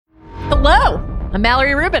Hello, I'm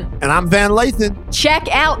Mallory Rubin. And I'm Van Lathan. Check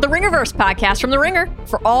out the Ringerverse podcast from The Ringer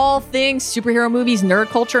for all things superhero movies, nerd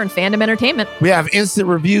culture, and fandom entertainment. We have instant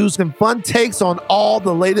reviews and fun takes on all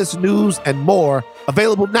the latest news and more,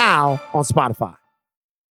 available now on Spotify.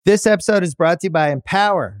 This episode is brought to you by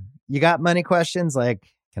Empower. You got money questions like,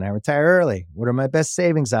 can I retire early? What are my best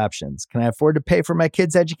savings options? Can I afford to pay for my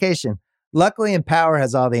kids' education? Luckily, Empower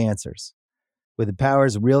has all the answers. With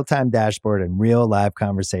Empower's real-time dashboard and real live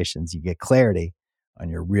conversations, you get clarity on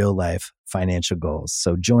your real-life financial goals.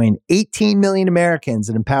 So join 18 million Americans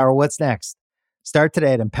and empower what's next. Start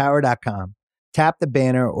today at empower.com. Tap the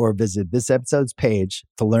banner or visit this episode's page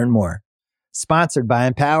to learn more. Sponsored by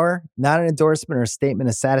Empower, not an endorsement or statement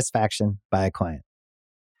of satisfaction by a client.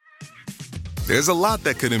 There's a lot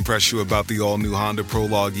that could impress you about the all-new Honda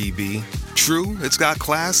Prologue EV. True, it's got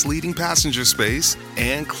class-leading passenger space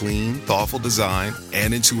and clean, thoughtful design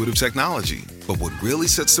and intuitive technology. But what really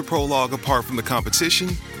sets the Prologue apart from the competition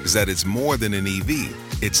is that it's more than an EV.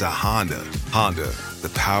 It's a Honda. Honda, the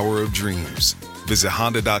power of dreams. Visit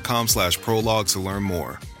honda.com/prologue to learn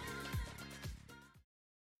more.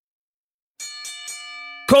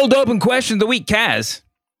 Cold open question of the week, Kaz.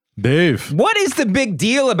 Dave. What is the big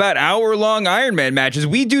deal about hour-long Iron Man matches?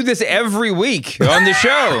 We do this every week on the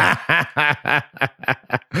show.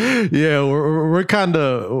 Yeah, we're kind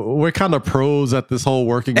of pros at this whole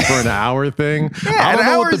working for an hour thing. I don't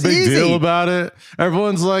know what the big deal about it.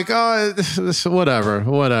 Everyone's like, oh,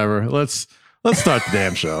 whatever. Let's start the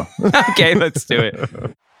damn show. Okay, let's do it.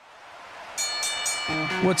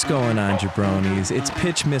 What's going on, jabronis? It's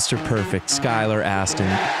Pitch Mr. Perfect, Skylar Aston.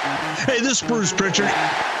 Hey, this is Bruce Pritchard.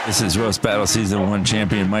 This is Roast Battle Season 1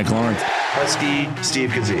 champion Mike Lawrence. Husky Steve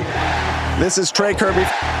Kazee. This is Trey Kirby.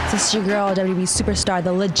 This is your girl, WWE superstar,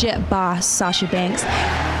 the legit boss, Sasha Banks.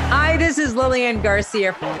 Hi, this is Lillian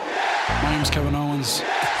Garcia. My name's Kevin Owens.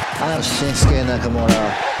 I'm Shinsuke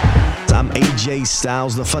Nakamura. I'm AJ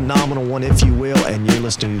Styles, the phenomenal one, if you will, and you're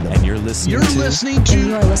listening to You are listening to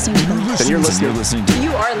You are listening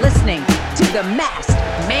to The Masked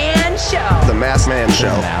Man Show. The Masked Man Show.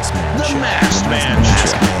 The Masked Man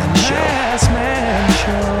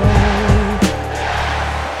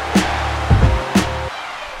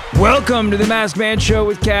Show. Welcome to the Masked Man Show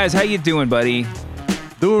with Kaz. How you doing, buddy?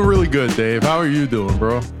 Doing really good, Dave. How are you doing,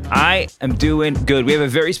 bro? I am doing good. We have a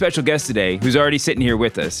very special guest today who's already sitting here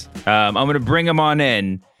with us. I'm going to bring him on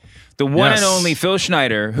in. The one and only Phil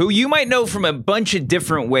Schneider, who you might know from a bunch of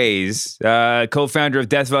different ways. Co-founder of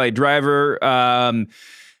Death Valley Driver.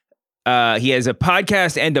 He has a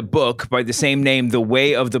podcast and a book by the same name, The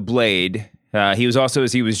Way of the Blade. He was also,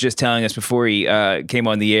 as he was just telling us before he came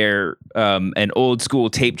on the air, an old school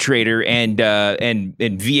tape trader and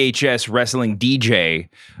VHS wrestling DJ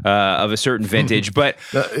of a certain vintage. But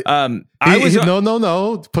no.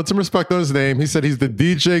 Put some respect on his name. He said he's the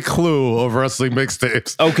DJ Clue of wrestling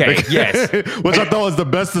mixtapes. Okay, yes, which I thought was the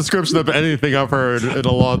best description of anything I've heard in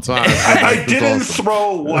a long time. I didn't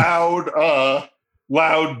throw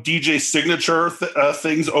loud DJ signature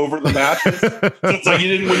things over the matches. So it's like you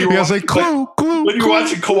didn't when you were watching, when you were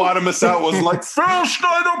watching Kawada Miss Out wasn't like Phil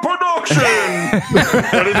Schneider production or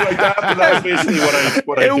anything like that. But that was basically what I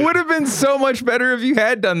did. It would have been so much better if you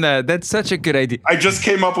had done that. That's such a good idea. I just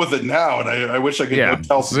came up with it now, and I wish I could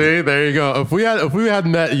tell. See, there you go. If we had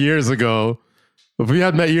met years ago. I'd be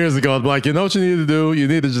like, you know what you need to do? You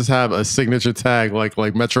need to just have a signature tag like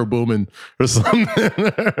Metro Boomin or something,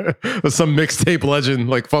 or some mixtape legend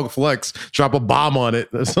like Funk Flex. Drop a bomb on it.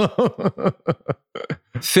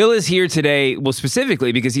 Phil is here today, well,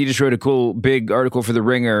 specifically because he just wrote a cool big article for The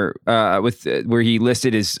Ringer where he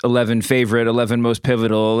listed his 11 favorite, 11 most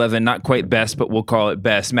pivotal, 11 not quite best, but we'll call it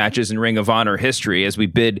best matches in Ring of Honor history as we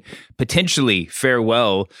bid potentially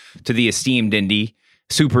farewell to the esteemed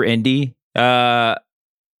super indie.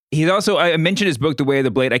 He's also, I mentioned his book, The Way of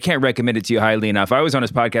the Blade. I can't recommend it to you highly enough. I was on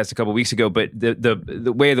his podcast a couple weeks ago, but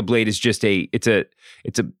the Way of the Blade is just it's a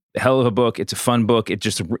hell of a book. It's a fun book.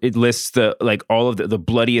 It lists all of the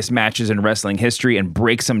bloodiest matches in wrestling history and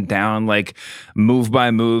breaks them down like move by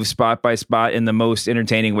move, spot by spot in the most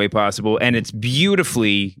entertaining way possible. And it's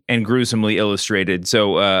beautifully and gruesomely illustrated.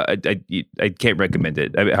 So I can't recommend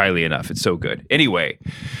it highly enough. It's so good. Anyway,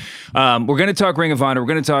 we're going to talk Ring of Honor. We're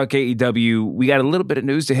going to talk AEW. We got a little bit of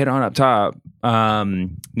news to hit on up top.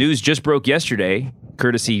 News just broke yesterday,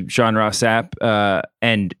 courtesy Sean Ross Sapp,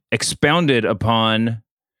 and expounded upon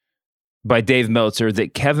by Dave Meltzer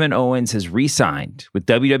that Kevin Owens has re-signed with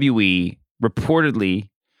WWE, reportedly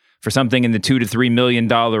for something in the $2 to $3 million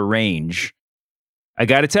range. I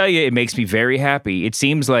got to tell you, it makes me very happy. It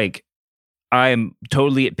seems like I am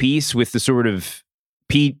totally at peace with the sort of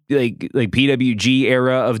PWG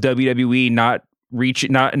era of WWE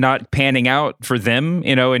not panning out for them,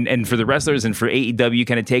 and for the wrestlers, and for AEW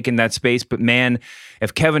kind of taking that space. But man,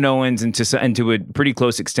 if Kevin Owens and to a pretty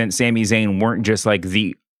close extent Sami Zayn weren't just like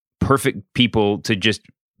the perfect people to just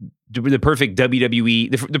the perfect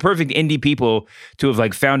WWE, the perfect indie people to have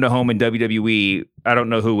like found a home in WWE, I don't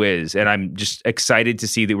know who is. And I'm just excited to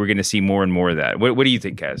see that we're going to see more and more of that. What do you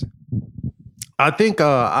think, Kaz? I think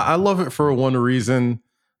I love it for one reason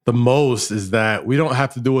the most is that we don't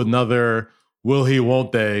have to do another will he,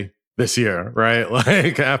 won't they this year, right?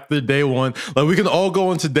 Like after day one, like we can all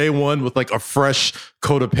go into day one with like a fresh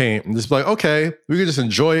coat of paint and just be like, okay, we can just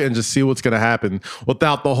enjoy it and just see what's going to happen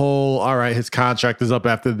without the whole, all right, his contract is up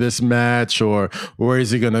after this match, or where is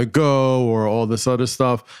he going to go, or all this other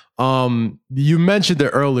stuff. You mentioned it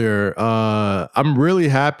earlier. I'm really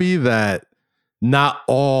happy that not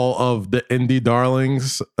all of the indie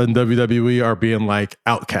darlings in WWE are being like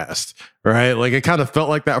outcast, right? Like it kind of felt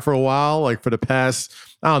like that for a while, like for the past,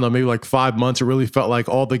 I don't know, maybe like 5 months. It really felt like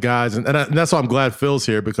all the guys, and that's why I'm glad Phil's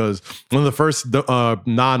here, because one of the first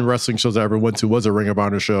non-wrestling shows I ever went to was a Ring of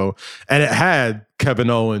Honor show, and it had Kevin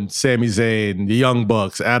Owens, Sami Zayn, the Young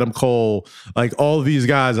Bucks, Adam Cole, like all these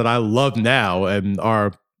guys that I love now and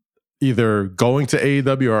are either going to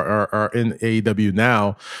AEW or are in AEW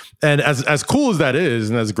now. And as cool as that is,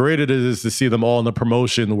 and as great it is to see them all in the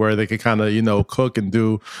promotion where they can kind of, cook and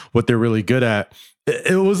do what they're really good at,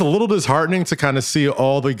 it was a little disheartening to kind of see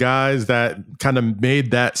all the guys that kind of made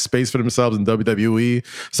that space for themselves in WWE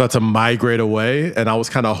start to migrate away. And I was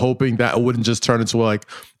kind of hoping that it wouldn't just turn into like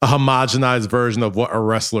a homogenized version of what a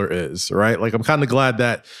wrestler is, right? Like I'm kind of glad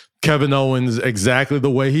that Kevin Owens, exactly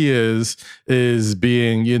the way he is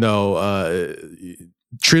being,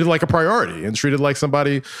 treated like a priority and treated like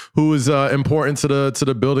somebody who is important to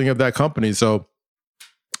the building of that company. So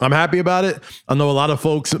I'm happy about it. I know a lot of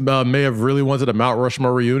folks may have really wanted a Mount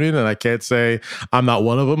Rushmore reunion, and I can't say I'm not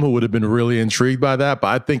one of them who would have been really intrigued by that. But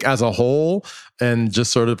I think as a whole, and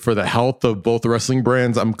just sort of for the health of both wrestling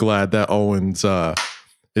brands, I'm glad that Owens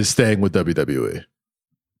is staying with WWE.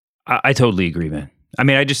 I totally agree, man. I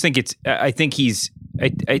mean, I just think I think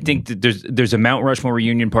that there's a Mount Rushmore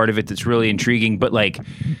reunion part of it that's really intriguing, but like,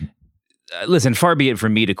 listen, far be it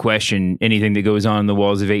from me to question anything that goes on in the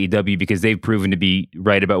walls of AEW, because they've proven to be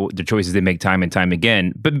right about the choices they make time and time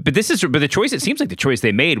again. But the choice, it seems like the choice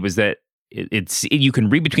they made was that you can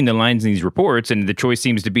read between the lines in these reports, and the choice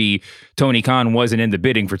seems to be Tony Khan wasn't in the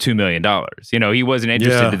bidding for $2 million. He wasn't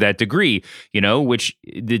interested to that degree, which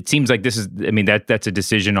it seems like this is, that's a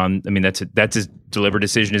decision on, that's as deliberate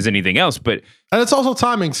decision as anything else. But and it's also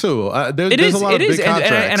timing too. There's a lot of big contracts.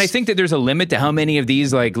 And I think that there's a limit to how many of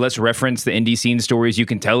these, like, let's reference the indie scene stories you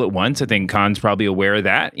can tell at once. I think Khan's probably aware of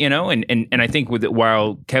that, and I think with it,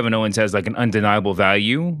 while Kevin Owens has like an undeniable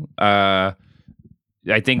value, I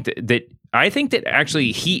think that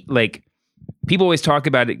actually people always talk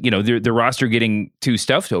about it, the roster getting too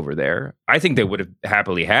stuffed over there. I think they would have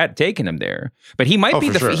happily had taken him there, but he might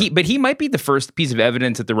he might be the first piece of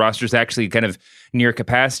evidence that the roster is actually kind of near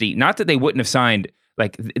capacity. Not that they wouldn't have signed,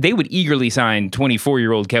 like they would eagerly sign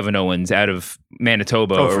 24-year-old Kevin Owens out of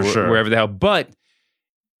Manitoba or wherever the hell, but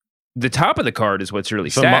the top of the card is what's really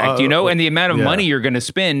stacked, and the amount of money you're going to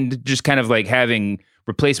spend just kind of like having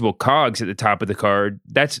replaceable cogs at the top of the card.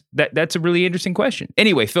 That's a really interesting question.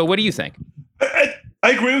 Anyway, Phil, what do you think?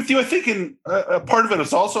 I agree with you. I think a part of it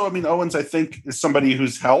is also, Owens, I think, is somebody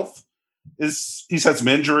whose health he's had some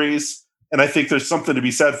injuries. And I think there's something to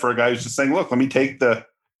be said for a guy who's just saying, look, let me take the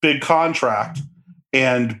big contract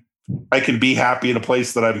and I can be happy in a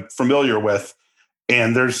place that I'm familiar with.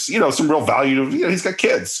 And there's, some real value to, he's got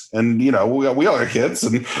kids and, we all got kids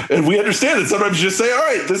and we understand it. Sometimes you just say, all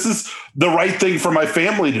right, this is the right thing for my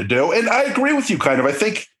family to do. And I agree with you kind of. I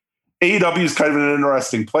think AEW is kind of an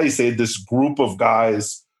interesting place. They had this group of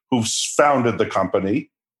guys who founded the company,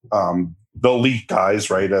 the elite guys,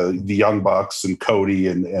 right? The Young Bucks and Cody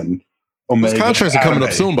and Omega. Those contracts are coming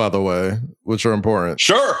up soon, by the way, which are important.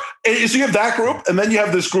 Sure. And so you have that group, and then you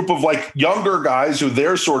have this group of like younger guys who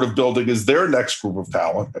they're sort of building as their next group of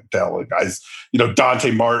talent guys,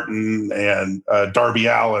 Dante Martin and Darby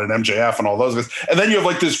Allin and MJF and all those guys. And then you have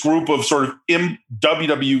like this group of sort of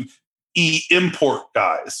WWE import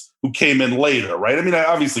guys who came in later, right?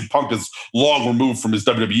 Obviously Punk is long removed from his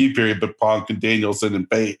WWE period, but Punk and Danielson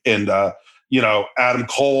and Adam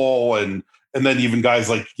Cole and then even guys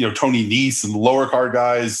like, Tony Nese and the lower card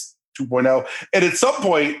guys 2.0. And at some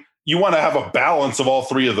point, you want to have a balance of all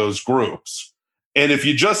three of those groups. And if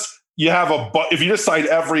you just sign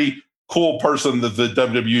every cool person that the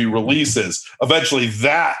WWE releases, eventually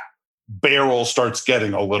that barrel starts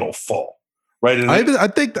getting a little full. right? And I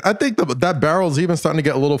think that barrel's even starting to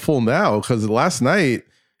get a little full now, because last night,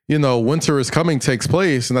 Winter is Coming takes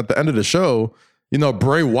place, and at the end of the show,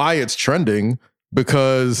 Bray Wyatt's trending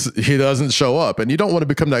because he doesn't show up. And you don't want to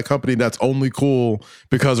become that company that's only cool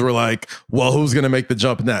because we're like, well, who's going to make the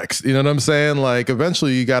jump next? You know what I'm saying? Like,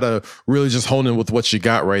 eventually you got to really just hone in with what you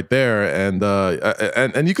got right there.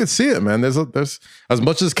 And you can see it, man. There's as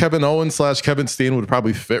much as Kevin Owens / Kevin Steen would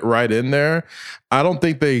probably fit right in there, I don't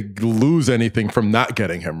think they lose anything from not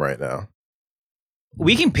getting him right now.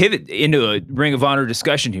 We can pivot into a Ring of Honor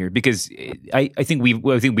discussion here, because I think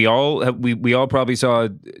we all probably saw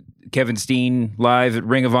Kevin Steen live at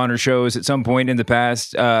Ring of Honor shows at some point in the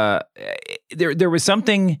past. There was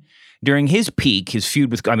something during his peak, his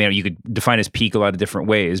feud with, I mean, you could define his peak a lot of different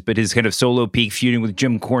ways, but his kind of solo peak, feuding with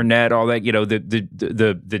Jim Cornette, all that,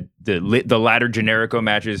 the latter Generico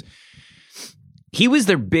matches. He was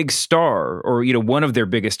their big star, or one of their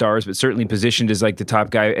biggest stars, but certainly positioned as like the top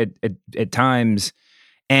guy at times.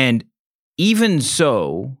 And even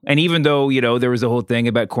so, and even though there was the whole thing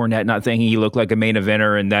about Cornette not thinking he looked like a main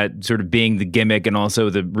eventer, and that sort of being the gimmick and also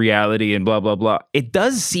the reality and blah blah blah, it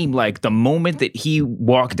does seem like the moment that he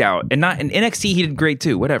walked out, and not in NXT he did great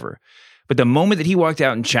too, whatever, but the moment that he walked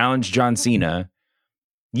out and challenged John Cena,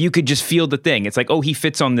 you could just feel the thing. It's like, oh, he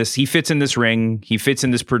fits in this ring, he fits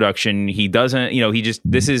in this production. He doesn't, he just,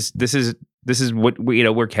 this is what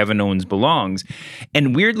where Kevin Owens belongs.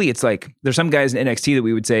 And weirdly, it's like there's some guys in NXT that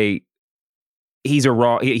we would say he's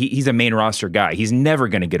a main roster guy. He's never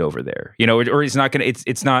going to get over there, or it's not going to.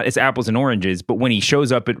 It's apples and oranges. But when he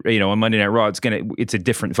shows up at on Monday Night Raw, it's a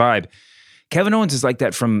different vibe. Kevin Owens is like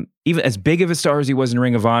that from even as big of a star as he was in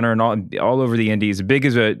Ring of Honor and all over the indies, as big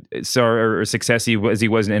as a star or success as he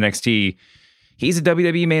was in NXT. He's a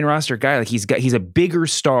WWE main roster guy. Like he's a bigger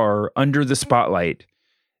star under the spotlight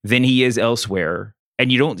than he is elsewhere.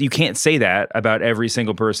 And you can't say that about every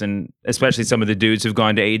single person, especially some of the dudes who've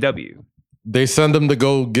gone to AEW. They send him to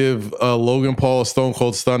go give Logan Paul a Stone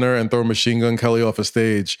Cold Stunner and throw Machine Gun Kelly off a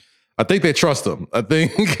stage. I think they trust him. I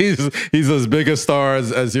think he's as big a star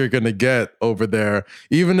as you're going to get over there.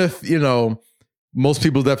 Even if, most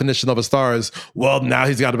people's definition of a star is, well, now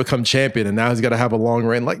he's got to become champion and now he's got to have a long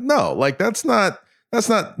reign. Like, no, like that's not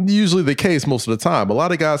usually the case most of the time. A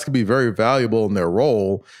lot of guys can be very valuable in their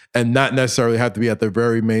role and not necessarily have to be at the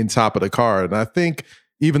very main top of the card. And I think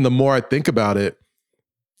even the more I think about it,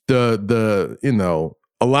 a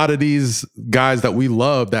lot of these guys that we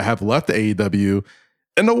love that have left AEW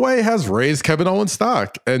in a way has raised Kevin Owens'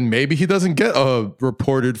 stock. And maybe he doesn't get a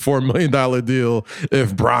reported $4 million deal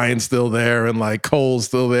if Bryan's still there and like Cole's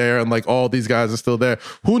still there and like all these guys are still there.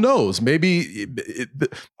 Who knows? Maybe.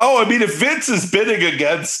 If Vince is bidding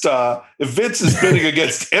against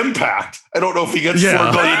Impact, I don't know if he gets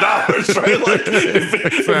 $4 million, right? Like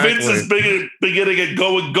if Vince is beginning and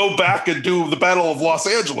go back and do the Battle of Los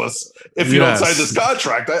Angeles if you don't sign this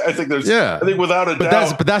contract. I think there's I think without a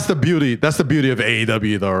doubt. But that's the beauty. That's the beauty of AEW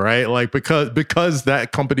though, right? Like because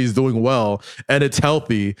that company is doing well and it's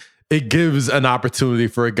healthy, it gives an opportunity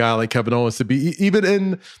for a guy like Kevin Owens to be even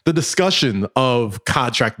in the discussion of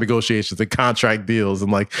contract negotiations and contract deals.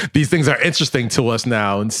 And like, these things are interesting to us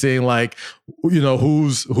now, and seeing like,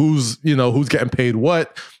 who's getting paid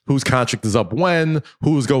what, whose contract is up when,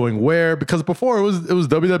 who's going where, because before it was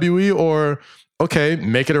WWE or, okay,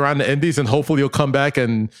 make it around the indies and hopefully you'll come back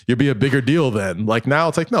and you'll be a bigger deal then. Like now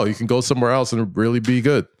it's like, no, you can go somewhere else and really be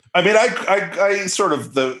good. I mean, I sort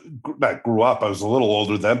of not grew up. I was a little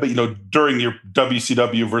older then, but during your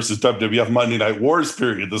WCW versus WWF Monday Night Wars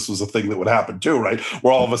period, this was a thing that would happen too, right?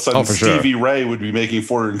 Where all of a sudden Stevie Ray would be making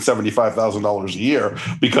 $475,000 a year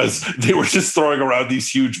because they were just throwing around these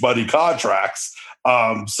huge money contracts.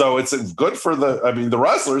 So it's good for the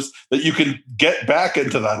wrestlers that you can get back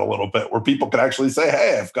into that a little bit, where people can actually say,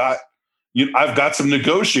 hey, I've got some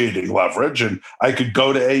negotiating leverage and I could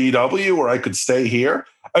go to AEW or I could stay here.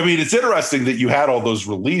 I mean, it's interesting that you had all those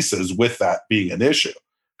releases with that being an issue,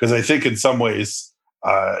 because I think in some ways,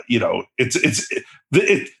 there's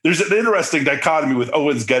an interesting dichotomy with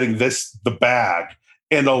Owens getting the bag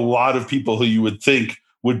and a lot of people who you would think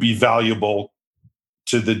would be valuable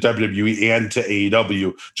to the WWE and to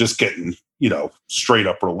AEW just getting, straight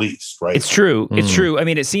up released, right? It's true. Mm. It's true. I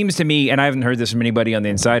mean, it seems to me, and I haven't heard this from anybody on the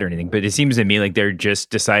inside or anything, but it seems to me like they're just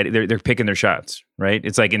decided they're picking their shots, right?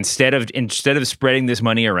 It's like instead of spreading this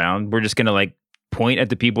money around, we're just going to like point at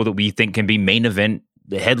the people that we think can be main event,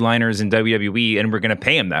 the headliners in WWE, and we're going to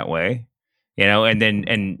pay them that way. And then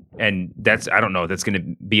and that's, I don't know if that's going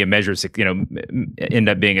to be a measure of, end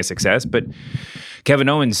up being a success, but Kevin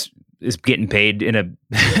Owens is getting paid in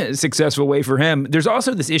a successful way for him. There's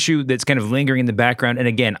also this issue that's kind of lingering in the background. And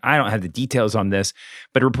again, I don't have the details on this,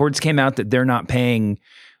 but reports came out that they're not paying.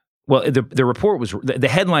 Well, the report was, the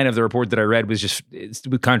headline of the report that I read was just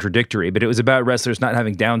contradictory, but it was about wrestlers not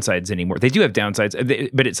having downsides anymore. They do have downsides,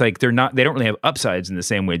 but it's like they don't really have upsides in the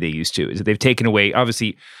same way they used to. Is that they've taken away,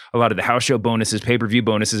 obviously, a lot of the house show bonuses, pay-per-view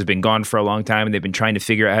bonuses have been gone for a long time, and they've been trying to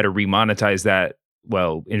figure out how to remonetize that,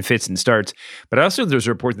 well, in fits and starts. But also there's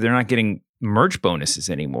a report that they're not getting merch bonuses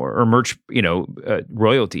anymore, or merch,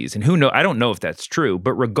 royalties. And I don't know if that's true,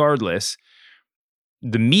 but regardless,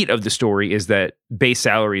 the meat of the story is that base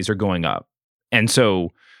salaries are going up. And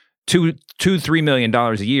so $3 million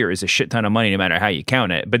a year is a shit ton of money no matter how you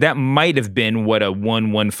count it. But that might have been what a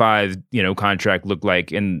 115, contract looked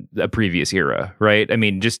like in a previous era, right? I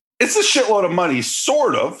mean, just it's a shitload of money,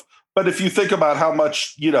 sort of. But if you think about how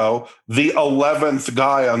much, the 11th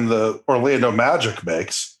guy on the Orlando Magic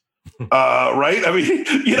makes, right? I mean,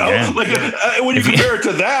 when you compare it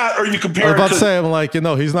to that, or you compare I was about to to say, I'm like,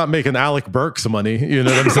 he's not making Alec Burks money. You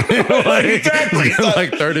know what I'm saying? Exactly.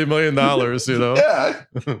 Like $30 million, Yeah.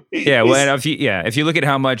 Yeah. Well, and if you look at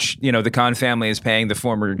how much, the Khan family is paying the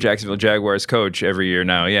former Jacksonville Jaguars coach every year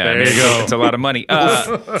now. Yeah. There you go. It's a lot of money.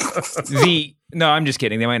 No, I'm just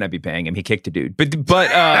kidding. They might not be paying him. He kicked a dude, but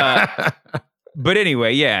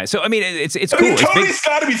anyway, yeah. So I mean, it's cool. Tony's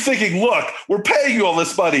got to be thinking, look, we're paying you all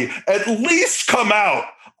this money. At least come out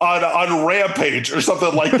on Rampage or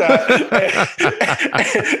something like that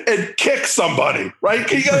and kick somebody, right?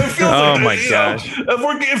 You gotta feel my gosh!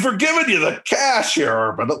 If we're giving you the cash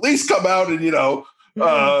here, but at least come out and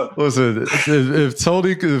listen.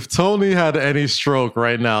 If Tony had any stroke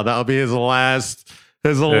right now, that would be his last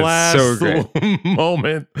so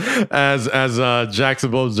moment as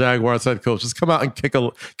Jacksonville Jaguars head coach. Just come out and kick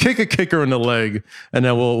a kicker in the leg, and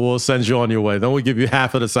then we'll send you on your way. Then we'll give you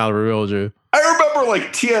half of the salary we owed you. I remember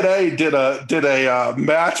TNA did a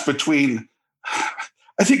match between,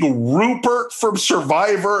 I think, Rupert from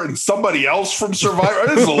Survivor and somebody else from Survivor.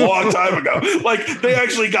 This is a long time ago. They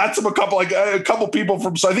actually got a couple people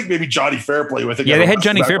from, so I think maybe Johnny Fairplay with it. Yeah, they had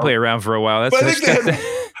Johnny Fairplay around for a while. I think they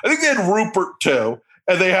had Rupert too.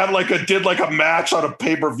 And they had did a match on a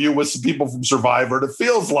pay-per-view with some people from Survivor. And it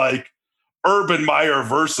feels like Urban Meyer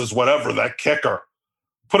versus whatever, that kicker.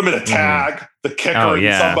 Put him in a tag, the kicker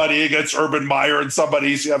and somebody against Urban Meyer and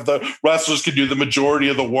somebody. So you have the wrestlers can do the majority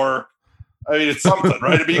of the work. I mean, it's something,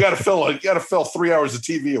 right? I mean, you got to fill 3 hours of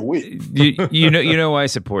TV a week. You know, I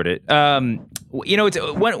support it. It's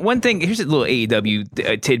one thing. Here's a little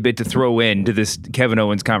AEW tidbit to throw into this Kevin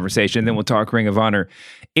Owens conversation. Then we'll talk Ring of Honor.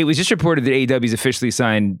 It was just reported that AEW's officially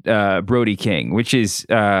signed Brody King, which is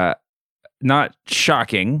not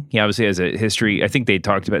shocking. He obviously has a history. I think they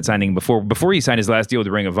talked about signing him before he signed his last deal with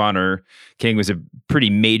the Ring of Honor. King was a pretty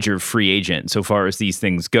major free agent so far as these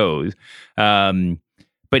things go.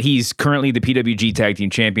 But he's currently the PWG Tag Team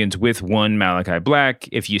Champions with one Malachi Black.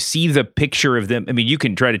 If you see the picture of them, I mean, you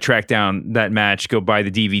can try to track down that match, go buy the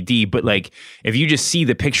DVD. But if you just see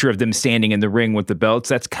the picture of them standing in the ring with the belts,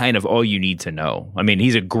 that's kind of all you need to know. I mean,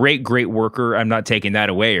 he's a great, great worker. I'm not taking that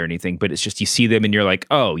away or anything, but it's just you see them and you're like,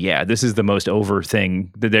 oh yeah, this is the most over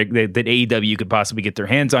thing that AEW could possibly get their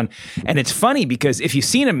hands on. And it's funny because if you've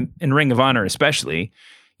seen him in Ring of Honor, especially,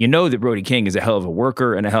 you know that Brody King is a hell of a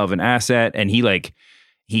worker and a hell of an asset, and he looks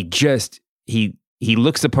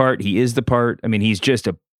the part. He is the part. I mean, he's just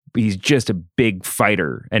a big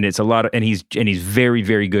fighter, and it's a lot of, and he's very,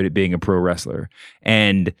 very good at being a pro wrestler.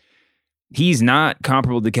 And he's not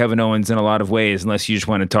comparable to Kevin Owens in a lot of ways, unless you just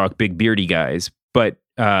want to talk big beardy guys. But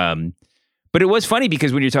it was funny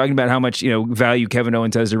because when you're talking about how much value Kevin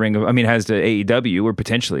Owens has to AEW or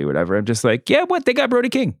potentially whatever, I'm just like, yeah, what, they got Brody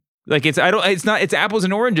King. It's apples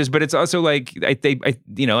and oranges, but it's also I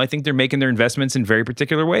think they're making their investments in very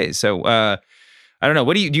particular ways. So I don't know.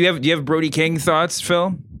 What do you have Brody King thoughts,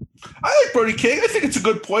 Phil? I like Brody King. I think it's a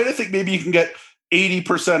good point. I think maybe you can get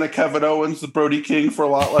 80% of Kevin Owens with Brody King for a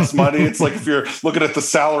lot less money. It's like if you're looking at the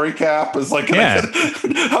salary cap, it's like,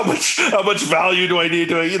 how much value do I need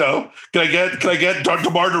to, can I get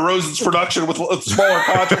DeMar DeRozan's production with a smaller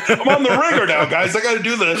contract? I'm on the ringer now, guys. I got to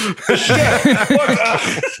do the shit. Look,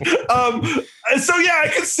 so yeah, I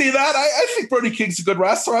can see that. I think Brody King's a good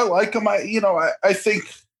wrestler. I like him. I think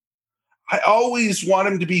I always want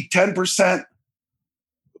him to be 10%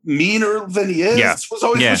 meaner than he is. This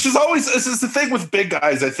is the thing with big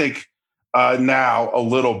guys. I think now a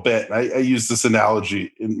little bit. I use this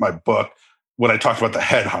analogy in my book when I talked about the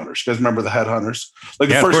headhunters. You guys remember the headhunters? Like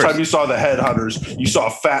the first time you saw the headhunters, you saw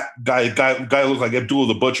a fat guy looked like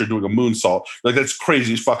Abdullah the Butcher doing a moonsault. Like that's the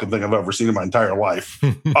craziest fucking thing I've ever seen in my entire life.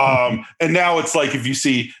 And now it's like if you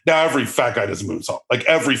see now every fat guy does a moonsault. Like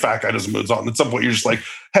every fat guy does a moonsault. And at some point you're just like,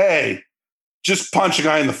 hey, just punch a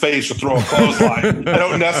guy in the face or throw a clothesline. I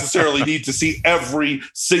don't necessarily need to see every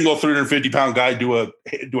single 350-pound guy do a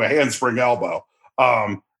handspring elbow.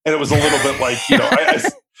 And it was a little bit like,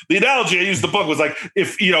 the analogy I used in the book was like,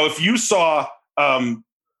 if you saw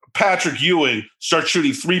Patrick Ewing start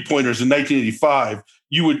shooting 3-pointers in 1985,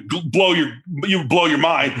 you would blow your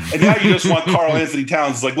mind. And now you just want Karl Anthony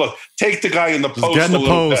Towns. It's like, look, take the guy in the post a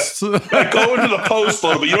little bit. Like, go into the post a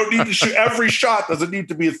little bit. You don't need to shoot. Every shot doesn't need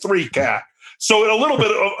to be a 3-cat. So in a little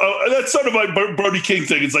bit of that's sort of my Brody King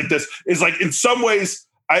thing. It's like this. It's like in some ways,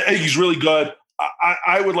 I think he's really good.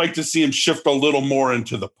 I would like to see him shift a little more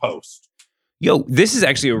into the post. Yo, this is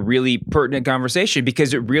actually a really pertinent conversation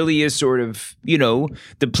because it really is sort of,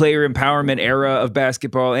 the player empowerment era of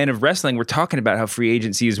basketball and of wrestling. We're talking about how free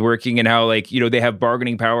agency is working and how, like, they have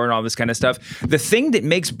bargaining power and all this kind of stuff. The thing that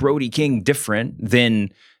makes Brody King different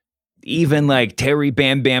than even like Terry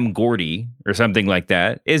Bam Bam Gordy or something like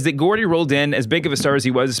that is that Gordy rolled in, as big of a star as he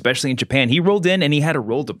was, especially in Japan. He rolled in and he had a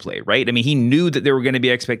role to play, right? I mean, he knew that there were going to be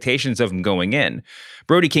expectations of him going in.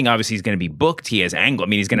 Brody King obviously is going to be booked. He has angle. I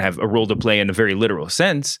mean, he's going to have a role to play in a very literal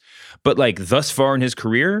sense. But like thus far in his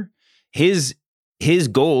career, his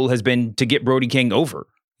goal has been to get Brody King over.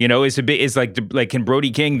 Is like can Brody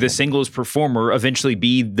King, the singles performer, eventually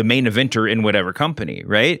be the main eventer in whatever company,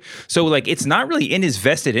 right? So like it's not really in his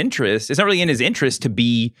vested interest. It's not really in his interest to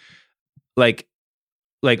be like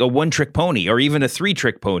a one-trick pony or even a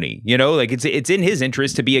 3-trick pony. Like it's in his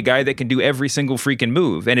interest to be a guy that can do every single freaking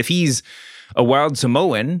move. And if he's a wild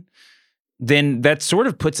Samoan, then that sort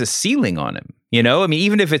of puts a ceiling on him. I mean,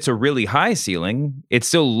 even if it's a really high ceiling, it's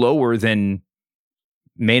still lower than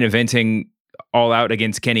main eventing all out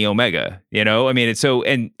against Kenny Omega. I mean, it's so,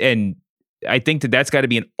 and I think that's got to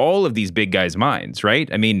be in all of these big guys' minds, right?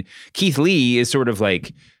 I mean, Keith Lee is sort of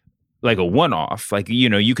like a one-off. Like,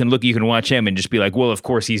 you can watch him and just be like, well, of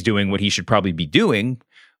course he's doing what he should probably be doing.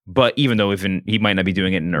 But even though he might not be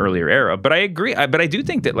doing it in an earlier era, but I agree. But I do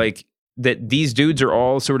think that that these dudes are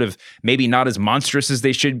all sort of maybe not as monstrous as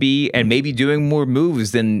they should be, and maybe doing more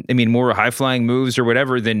moves more high-flying moves or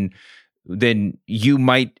whatever than you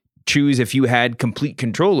might choose if you had complete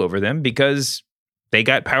control over them because they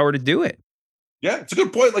got power to do it. Yeah, it's a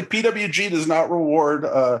good point. Like PWG does not reward,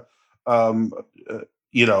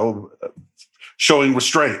 showing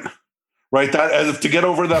restraint, right? That as if to get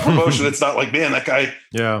over that promotion, it's not like, man, that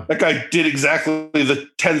guy did exactly the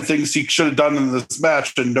 10 things he should have done in this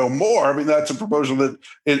match and no more. I mean, that's a promotion that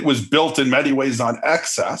it was built in many ways on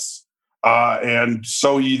excess. And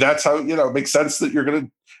so that's how, it makes sense that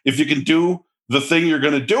if you can do the thing, you're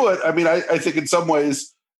going to do it. I mean, I think in some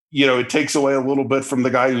ways, it takes away a little bit from the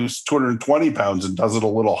guy who's 220 pounds and does it a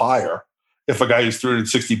little higher. If a guy who's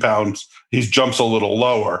 360 pounds, he jumps a little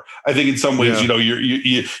lower. I think in some ways,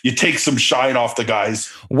 you take some shine off the guys.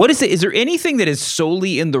 What is it? Is there anything that is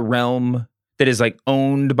solely in the realm that is like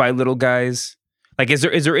owned by little guys? Like, is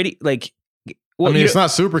there any like? Well, it's not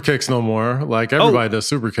super kicks no more. Like everybody does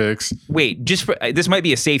super kicks. Wait, this might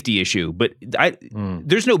be a safety issue, but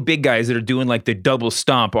there's no big guys that are doing like the double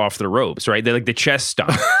stomp off the ropes, right? They're like the chest stomp.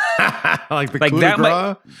 Like the that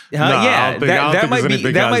might,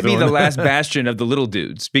 that might be the last bastion of the little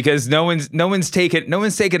dudes because no one's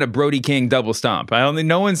taking a Brody King double stomp.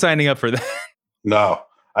 No one's signing up for that. No.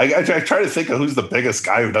 I try to think of who's the biggest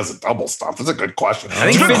guy who does a double stomp. That's a good question.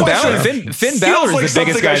 I think Finn Balor is the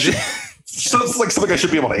biggest guy. Sounds like something I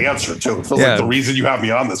should be able to answer too. It feels like the reason you have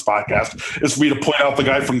me on this podcast is for me to point out the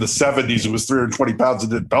guy from the 70s who was 320 pounds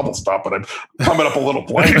and did double stomp, but I'm coming up a little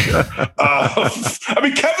blank here. I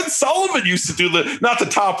mean, Kevin Sullivan used to do not the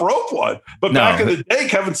top rope one, but back in the day,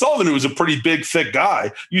 Kevin Sullivan, who was a pretty big, thick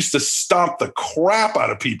guy, used to stomp the crap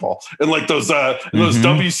out of people in like those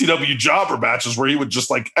WCW jobber matches where he would just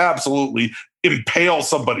like absolutely impale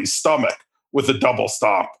somebody's stomach with a double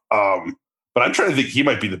stomp. But I'm trying to think he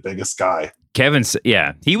might be the biggest guy.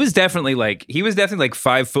 He was definitely like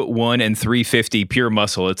 5'1" and 350 pure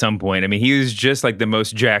muscle at some point. I mean, he was just like the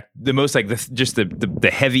most jacked, the most like the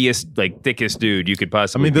heaviest, like thickest dude you could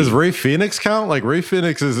possibly. I mean, does Ray Phoenix count? Like Ray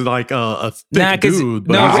Phoenix is like a thick dude,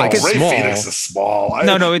 but he's like Ray small. Phoenix is small.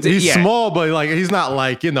 He's small, but like he's not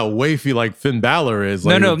like wafy like Finn Balor is.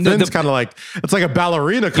 Like, Finn's kind of like it's like a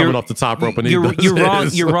ballerina coming off the top rope. And you're wrong.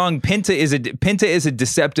 You're wrong. Penta is a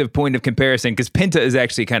deceptive point of comparison because Penta is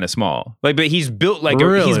actually kind of small. Like but he's built like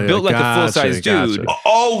Really? a full size dude.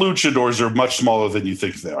 All luchadors are much smaller than you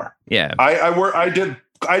think they are. Yeah, I did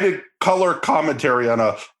color commentary on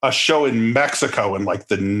a show in Mexico in like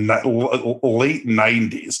the late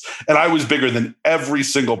 90s, and I was bigger than every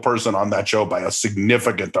single person on that show by a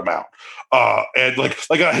significant amount. And like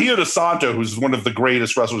a Rio de Santo, who's one of the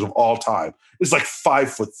greatest wrestlers of all time, is like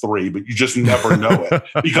 5'3", but you just never know it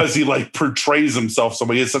because he like portrays himself so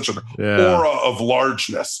much. He has such an aura of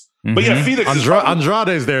largeness. But yeah, Phoenix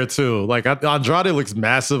Andrade's there too. Like Andrade looks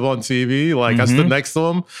massive on TV. Like I stood next to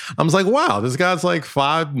him. I was like, wow, this guy's like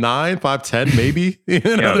 5'9", 5'10", maybe. You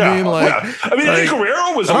know what I mean? Like, I mean, Eddie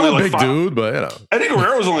Guerrero was only like a big dude, but you know, Eddie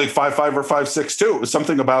Guerrero was only like 5'5" or 5'6" too. It was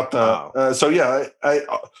something about the. So yeah,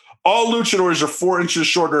 all luchadors are 4 inches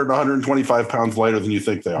shorter and 125 pounds lighter than you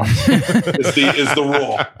think they are. is the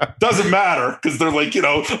rule. Doesn't matter because they're like,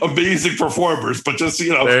 amazing performers, but just,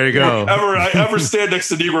 there you go. I ever stand next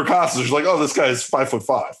to Negro Costas, you're like, oh, this guy is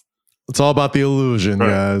 5'5". It's all about the illusion,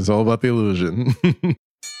 guys. All about the illusion.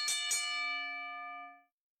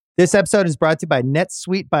 This episode is brought to you by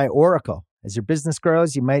NetSuite by Oracle. As your business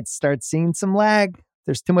grows, you might start seeing some lag.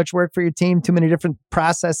 There's too much work for your team, too many different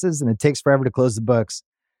processes, and it takes forever to close the books.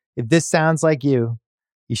 If this sounds like you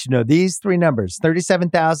should know these 3 numbers: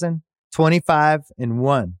 37,000, 25, and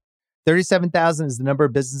 1. 37,000 is the number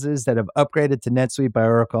of businesses that have upgraded to NetSuite by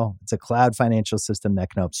Oracle. It's a cloud financial system that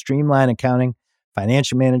can help streamline accounting,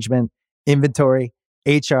 financial management, inventory,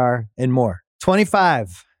 HR, and more.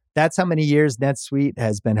 25, that's how many years NetSuite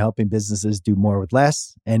has been helping businesses do more with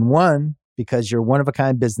less. And 1, because your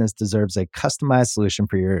one-of-a-kind business deserves a customized solution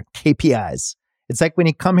for your KPIs. It's like when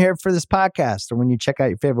you come here for this podcast or when you check out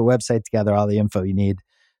your favorite website to gather all the info you need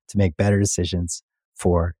to make better decisions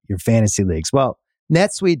for your fantasy leagues. Well,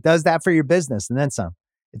 NetSuite does that for your business and then some.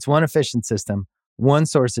 It's one efficient system, one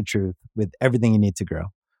source of truth with everything you need to grow.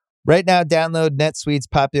 Right now, download NetSuite's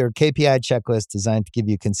popular KPI checklist designed to give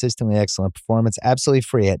you consistently excellent performance absolutely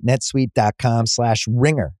free at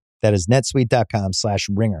netsuite.com/ringer. That is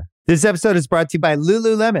netsuite.com/ringer. This episode is brought to you by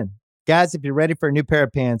Lululemon. Guys, if you're ready for a new pair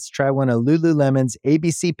of pants, try one of Lululemon's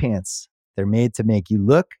ABC pants. They're made to make you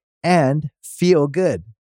look and feel good.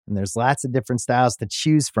 And there's lots of different styles to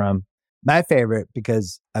choose from. My favorite,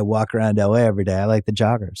 because I walk around LA every day, I like the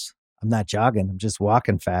joggers. I'm not jogging, I'm just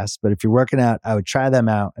walking fast. But if you're working out, I would try them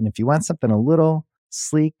out. And if you want something a little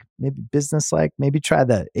sleek, maybe business-like, maybe try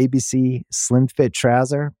the ABC Slim Fit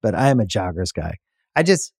trouser. But I am a joggers guy.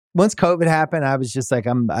 Once COVID happened, I was just like,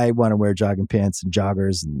 I want to wear jogging pants and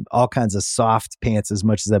joggers and all kinds of soft pants as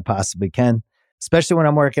much as I possibly can, especially when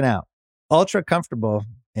I'm working out. Ultra comfortable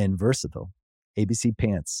and versatile. ABC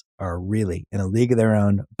pants are really in a league of their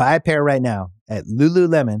own. Buy a pair right now at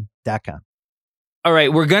lululemon.com. All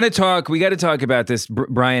right, we got to talk about this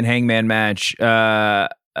Bryan Hangman match.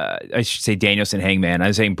 I should say Danielson Hangman. I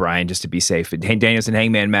was saying Bryan just to be safe. Danielson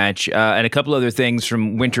Hangman match and a couple other things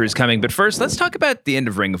from Winter is Coming. But first, let's talk about the end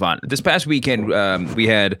of Ring of Honor. This past weekend, we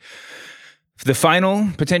had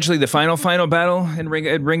potentially the final battle in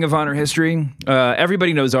Ring of Honor history.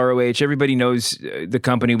 Everybody knows ROH. Everybody knows the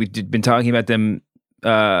company. We've been talking about them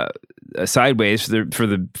sideways for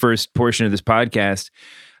the first portion of this podcast.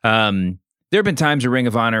 There have been times where Ring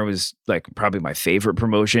of Honor was like probably my favorite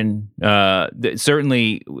promotion.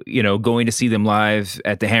 Certainly, going to see them live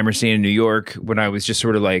at the Hammerstein in New York when I was just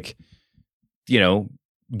sort of like,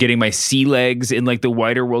 getting my sea legs in like the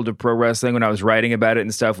wider world of pro wrestling when I was writing about it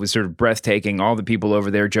and stuff was sort of breathtaking. All the people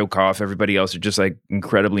over there, Joe Koff, everybody else are just like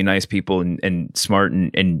incredibly nice people and smart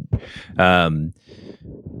and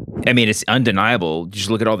I mean, it's undeniable. Just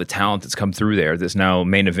look at all the talent that's come through there. That's now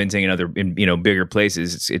main eventing in bigger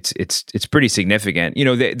places. It's pretty significant.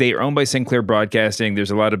 They are owned by Sinclair Broadcasting. There's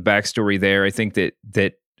a lot of backstory there. I think that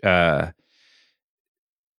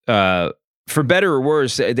for better or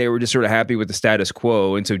worse, they were just sort of happy with the status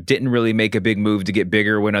quo, and so didn't really make a big move to get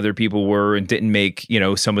bigger when other people were, and didn't make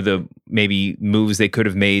some of the maybe moves they could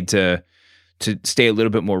have made to stay a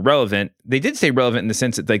little bit more relevant. They did stay relevant in the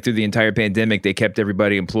sense that like through the entire pandemic, they kept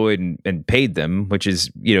everybody employed and paid them, which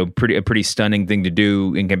is, a pretty stunning thing to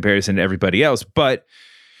do in comparison to everybody else. But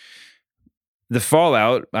the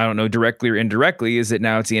fallout, I don't know, directly or indirectly, is that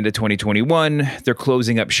now it's the end of 2021. They're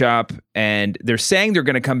closing up shop and they're saying they're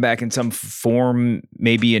going to come back in some form,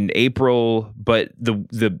 maybe in April. But the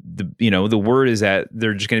word is that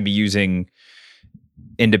they're just going to be using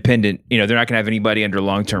independent, they're not going to have anybody under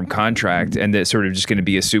long-term contract, and that's sort of just going to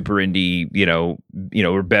be a super indie,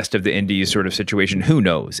 or best of the indies sort of situation. Who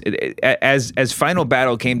knows? As Final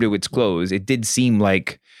Battle came to its close, it did seem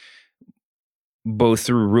like both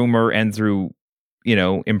through rumor and through,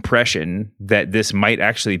 impression that this might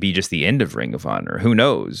actually be just the end of Ring of Honor. Who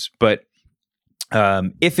knows? But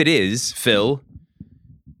If it is, Phil,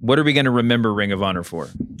 what are we going to remember Ring of Honor for?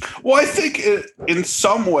 Well, I think in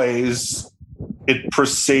some ways it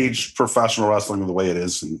presaged professional wrestling the way it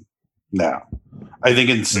is now. I think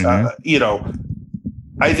it's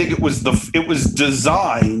I think it was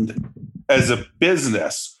designed as a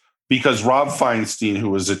business because Rob Feinstein, who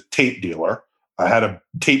was a tape dealer, had a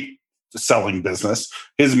tape selling business.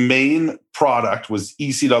 His main product was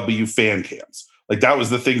ECW fan cams. Like that was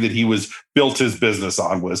the thing that he was built his business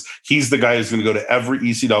on. Was he's the guy who's going to go to every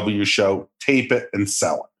ECW show, tape it, and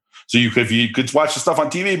sell it. So you could watch the stuff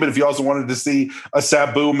on TV, but if you also wanted to see a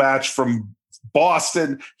Sabu match from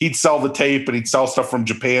Boston, he'd sell the tape, and he'd sell stuff from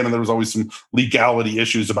Japan, and there was always some legality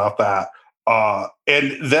issues about that.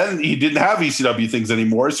 And then he didn't have ECW things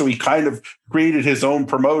anymore, so he kind of created his own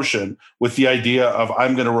promotion with the idea of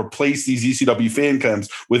I'm going to replace these ECW fan cams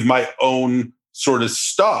with my own sort of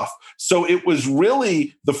stuff. So it was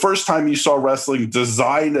really the first time you saw wrestling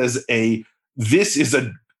designed as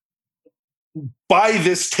buy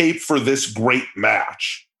this tape for this great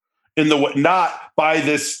match. Not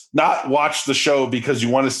watch the show because you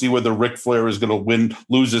want to see whether Ric Flair is going to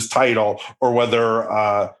lose his title, or whether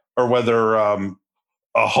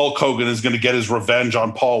Hulk Hogan is going to get his revenge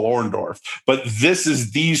on Paul Orndorff. But this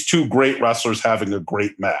is these two great wrestlers having a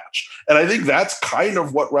great match. And I think that's kind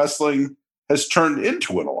of what wrestling has turned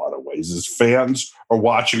into in a lot of ways, is fans are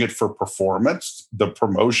watching it for performance. The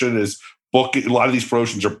promotion is booking. A lot of these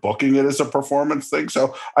promotions are booking it as a performance thing.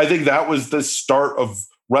 So I think that was the start of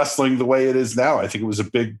wrestling the way it is now. I think it was a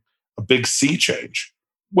big sea change.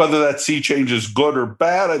 Whether that sea change is good or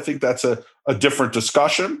bad, I think that's a different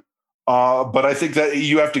discussion. But I think that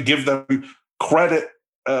you have to give them credit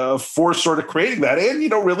for sort of creating that,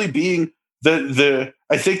 and really being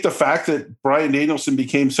I think the fact that Bryan Danielson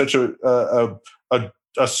became such a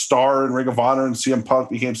star in Ring of Honor, and CM Punk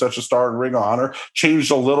became such a star in Ring of Honor,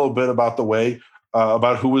 changed a little bit about the way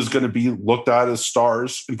about who was going to be looked at as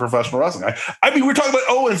stars in professional wrestling. I mean, we were talking about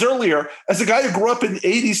Owens earlier. As a guy who grew up in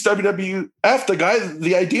 80s WWF,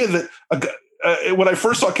 the idea that when I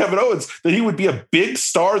first saw Kevin Owens, that he would be a big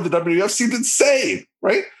star in the WWF seemed insane,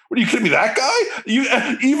 right? What, are you kidding me? That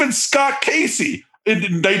guy? Even Scott Casey in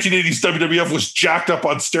 1980s WWF was jacked up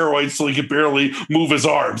on steroids so he could barely move his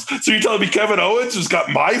arms. So you're telling me Kevin Owens, who's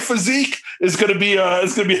got my physique, is going to be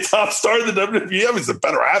a top star in the WWF? He's a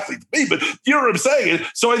better athlete than me, but you know what I'm saying.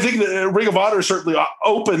 So I think that Ring of Honor certainly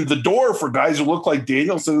opened the door for guys who look like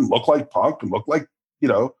Danielson, look like Punk, and look like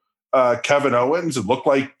Kevin Owens, and look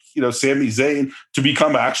like Sami Zayn, to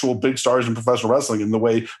become actual big stars in professional wrestling in the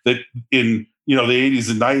way that in the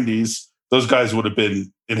 80s and 90s those guys would have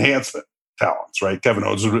been enhancement talents, right? Kevin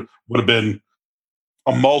Owens would have been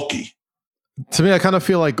a multi. To me, I kind of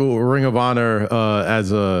feel like Ring of Honor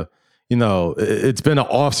as a, it's been an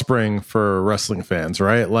offspring for wrestling fans,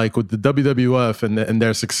 right? Like with the WWF and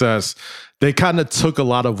their success, they kind of took a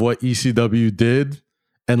lot of what ECW did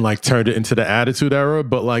and like turned it into the Attitude Era.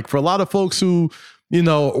 But like for a lot of folks who,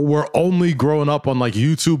 were only growing up on like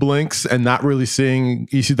YouTube links and not really seeing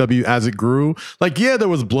ECW as it grew. Like, yeah, there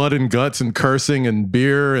was blood and guts and cursing and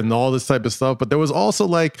beer and all this type of stuff. But there was also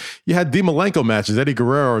like, you had Dean Malenko matches, Eddie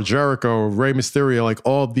Guerrero, Jericho, Rey Mysterio, like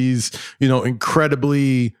all these,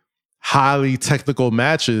 incredibly highly technical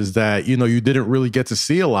matches that, you didn't really get to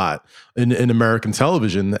see a lot in American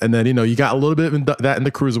television. And then, you got a little bit of that in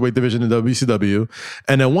the cruiserweight division in WCW.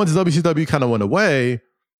 And then once WCW kind of went away,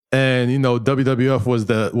 and WWF was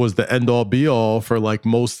the end all be all for like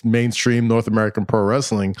most mainstream North American pro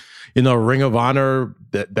wrestling. Ring of Honor,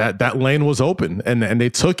 that lane was open and they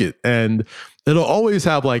took it, and it'll always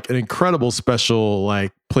have like an incredible special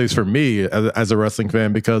like place for me as a wrestling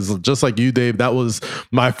fan, because just like you, Dave, that was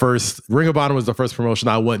my first. Ring of Honor was the first promotion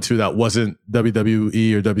I went to that wasn't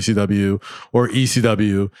WWE or WCW or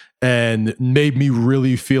ECW, and made me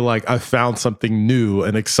really feel like I found something new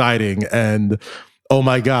and exciting. And oh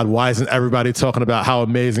my God, why isn't everybody talking about how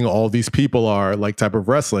amazing all these people are, like type of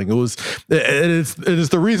wrestling? It is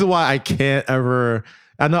the reason why I can't ever.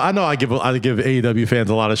 I know I give AEW fans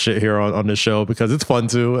a lot of shit here on this show because it's fun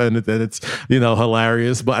too, and it's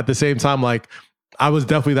hilarious. But at the same time, like, I was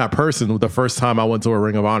definitely that person the first time I went to a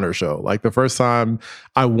Ring of Honor show. Like the first time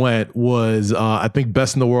I went was I think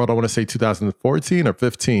Best in the World, I want to say 2014 or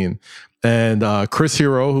 15. And Chris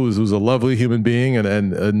Hero, who's a lovely human being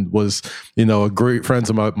and was, a great friend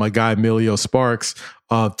to my guy Emilio Sparks,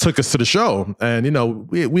 took us to the show. And,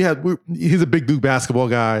 he's a big Duke basketball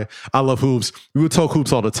guy. I love hoops. We would talk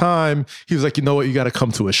hoops all the time. He was like, you know what, you got to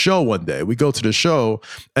come to a show one day. We go to the show,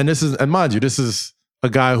 and mind you, this is a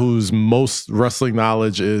guy whose most wrestling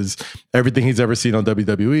knowledge is everything he's ever seen on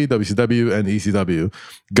WWE, WCW, and ECW.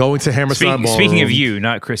 Going to Hammerstein Ballroom. Speaking of you,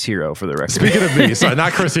 not Chris Hero, for the record. Speaking of me, sorry,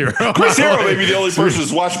 not Chris Hero. Chris Hero may be the only person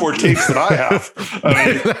who's watched more tapes than I have.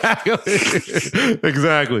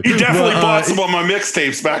 Exactly. He definitely bought some of my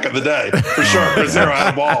mixtapes back in the day. For sure. Chris Hero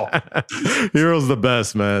had them all. Hero's the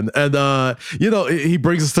best, man. And, he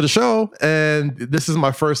brings us to the show, and this is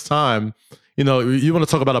my first time. You want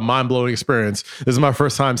to talk about a mind-blowing experience. This is my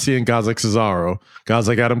first time seeing guys like Cesaro, guys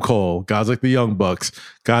like Adam Cole, guys like the Young Bucks,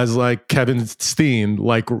 guys like Kevin Steen,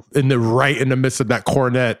 like in the midst of that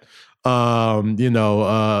Cornette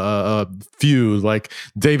feud, like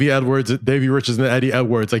Davey Richards and Eddie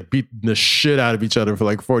Edwards, like beating the shit out of each other for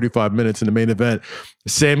like 45 minutes in the main event.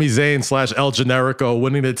 Sami Zayn / El Generico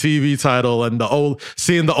winning the TV title and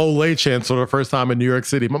seeing the Olay chants for the first time in New York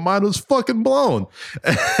City. My mind was fucking blown.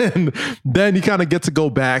 And then you kind of get to go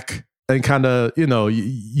back and kind of,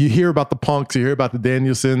 you hear about the Punks, you hear about the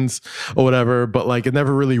Danielsons or whatever, but like it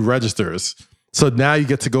never really registers. So now you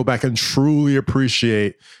get to go back and truly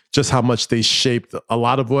appreciate just how much they shaped a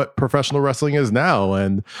lot of what professional wrestling is now.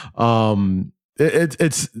 And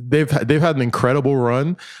they've had an incredible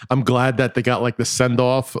run. I'm glad that they got like the send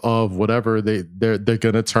off of whatever they're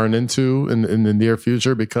gonna turn into in the near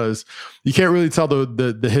future, because you can't really tell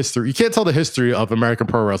the history. You can't tell the history of American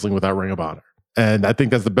pro wrestling without Ring of Honor. And I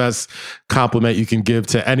think that's the best compliment you can give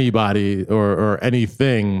to anybody or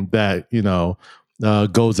anything that,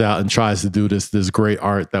 goes out and tries to do this great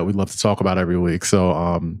art that we love to talk about every week.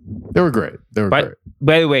 So they were great. Great.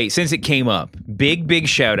 By the way, since it came up, big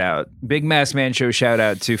shout out, big Masked Man Show shout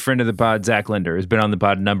out to friend of the pod, Zach Linder, who's been on the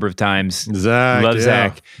pod a number of times. Zach, love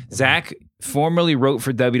Zach. Zach formerly wrote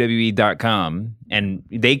for WWE.com, and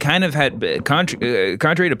they kind of had,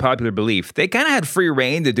 contrary to popular belief, they kind of had free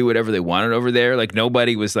reign to do whatever they wanted over there. Like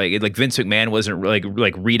nobody was like Vince McMahon wasn't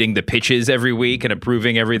like reading the pitches every week and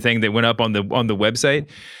approving everything that went up on the website.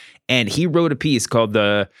 And he wrote a piece called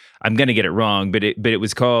I'm going to get it wrong, but it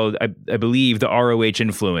was called, I believe, the ROH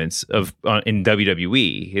influence in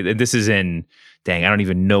WWE. This is I don't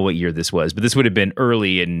even know what year this was, but this would have been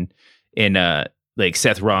early in like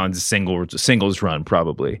Seth Rollins' singles run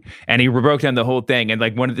probably. And he broke down the whole thing. And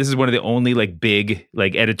like this is one of the only like big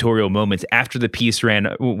like editorial moments after the piece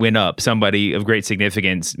went up. Somebody of great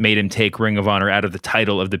significance made him take Ring of Honor out of the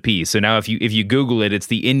title of the piece. So now if you Google it, it's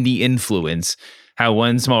the indie influence, how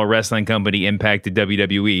one small wrestling company impacted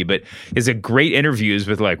WWE. But it's a great interviews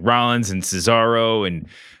with like Rollins and Cesaro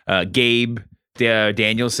and Gabe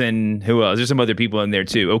Danielson, who else? There's some other people in there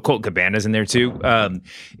too. Colt Cabana's in there too.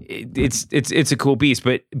 It's a cool piece,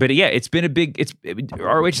 but yeah, it's been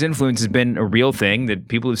ROH's influence has been a real thing that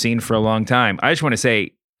people have seen for a long time. I just want to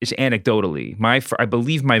say, just anecdotally, I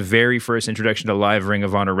believe my very first introduction to live Ring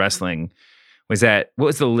of Honor wrestling was what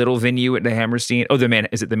was the little venue at the Hammerstein? Oh,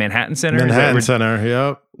 is it the Manhattan Center? Manhattan Center,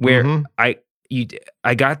 yep. Where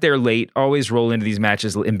I got there late, always roll into these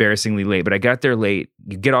matches embarrassingly late, but I got there late.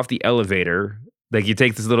 You get off the elevator, like you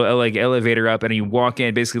take this little elevator up and you walk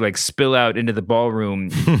in, basically like spill out into the ballroom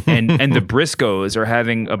and the Briscoes are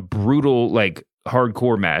having a brutal, like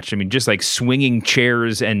hardcore match. I mean, just like swinging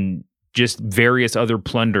chairs and just various other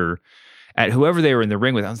plunder at whoever they were in the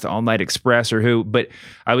ring with. That was the All Night Express or who, but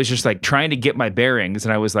I was just like trying to get my bearings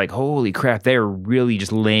and I was like, holy crap, they're really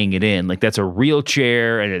just laying it in. Like that's a real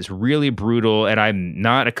chair and it's really brutal and I'm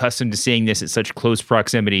not accustomed to seeing this at such close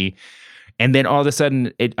proximity. And then all of a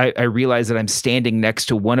sudden I realized that I'm standing next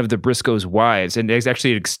to one of the Briscoes' wives, and there's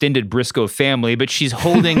actually an extended Briscoe family, but she's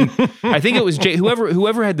holding, I think it was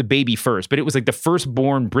whoever had the baby first, but it was like the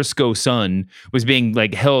firstborn Briscoe son was being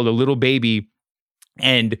like held, a little baby.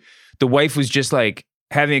 And the wife was just like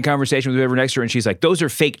having a conversation with whoever next to her, and she's like, "Those are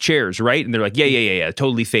fake chairs, right?" And they're like, "Yeah,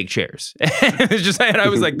 totally fake chairs." And I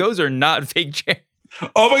was like, "Those are not fake chairs."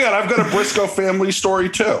 Oh my God, I've got a Briscoe family story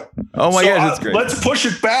too. Oh my God, that's great. Let's push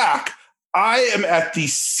it back. I am at the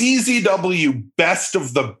CZW Best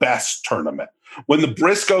of the Best tournament when the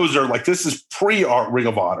Briscoes are like, this is pre-Ring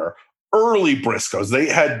of Honor, early Briscoes.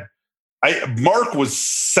 Mark was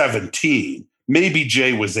 17. Maybe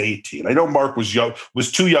Jay was 18. I know Mark was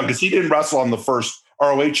too young because he didn't wrestle on the first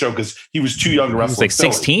ROH show because he was too young to wrestle. He was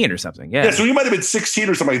like 16 or something. Yeah, so he might have been 16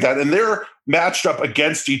 or something like that. And they're matched up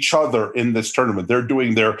against each other in this tournament. They're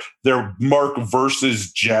doing their Mark versus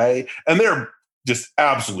Jay, and they're just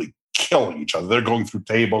absolutely killing each other. They're going through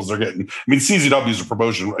tables. They're getting. I mean, CZW is a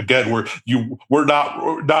promotion again where we're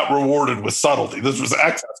not rewarded with subtlety. This was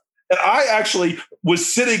excess. And I actually was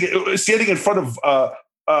standing in front of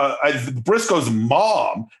Briscoe's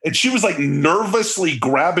mom, and she was like nervously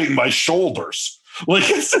grabbing my shoulders like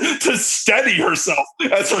to steady herself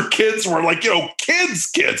as her kids were like,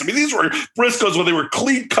 kids. I mean, these were Briscoes when they were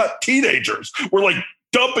clean cut teenagers, were like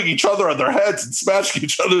dumping each other on their heads and smashing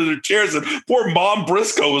each other in their chairs. And poor Mom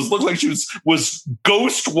Briscoe looked like she was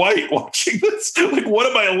ghost white watching this. Like, what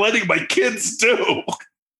am I letting my kids do?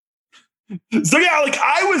 So yeah, like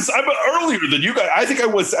I'm earlier than you guys. I think I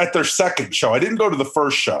was at their second show. I didn't go to the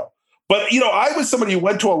first show, but I was somebody who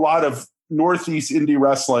went to a lot of Northeast indie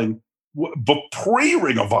wrestling but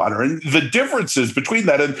pre-Ring of Honor, and the differences between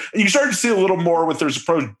that, and you started to see a little more with there's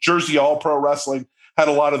Jersey All Pro Wrestling had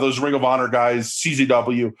a lot of those Ring of Honor guys.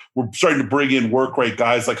 CZW were starting to bring in work rate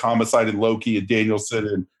guys like Homicide and Loki and Danielson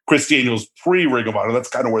and Chris Daniels pre-Ring of Honor. That's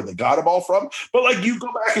kind of where they got them all from. But like you go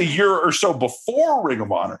back a year or so before Ring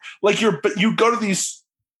of Honor, like you go to these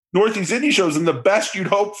Northeast indie shows, and the best you'd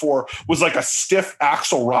hope for was like a stiff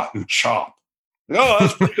Axl Rotten chop. Oh,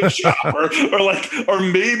 that's a pretty good shot. Or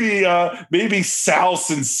maybe Sal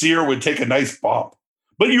Sincere would take a nice bump.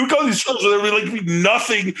 But you would go to these shows where there would be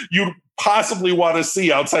nothing you'd possibly want to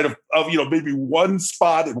see outside of maybe one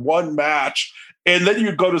spot in one match. And then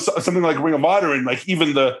you'd go to something like Ring of Honor, and like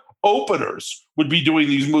even the openers would be doing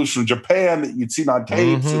these moves from Japan that you'd seen on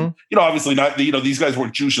tapes. And obviously not these guys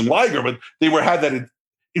weren't Jushin Liger, but they had that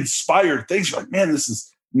inspired things. You're like, man, this is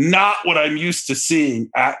not what I'm used to seeing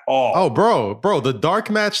at all. Oh, bro, the dark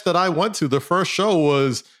match that I went to, the first show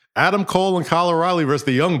was Adam Cole and Kyle O'Reilly versus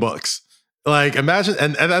the Young Bucks. Like, imagine,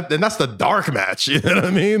 and that's the dark match. You know what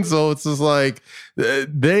I mean? So it's just like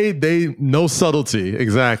they no subtlety.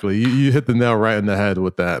 Exactly. You hit the nail right in the head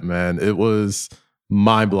with that, man. It was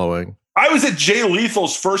mind blowing. I was at Jay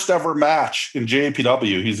Lethal's first ever match in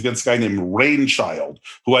JPW. He's against a guy named Rainchild,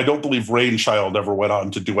 who I don't believe Rainchild ever went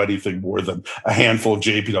on to do anything more than a handful of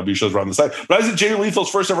JPW shows around the side. But I was at Jay Lethal's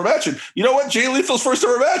first ever match, and you know what? Jay Lethal's first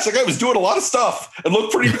ever match, the guy was doing a lot of stuff and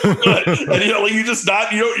looked pretty good. And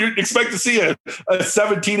you expect to see a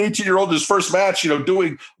 17, 18-year-old in his first match,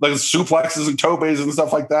 doing like suplexes and tobes and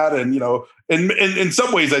stuff like that. And and in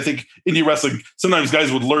some ways, I think indie wrestling, sometimes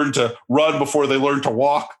guys would learn to run before they learn to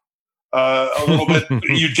walk. A little bit.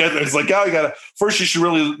 It's like, first you should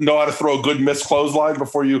really know how to throw a good missed clothesline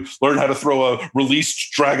before you learn how to throw a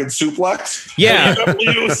released dragon suplex. Yeah.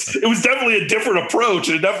 It was definitely a different approach.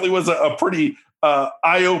 And it definitely was a pretty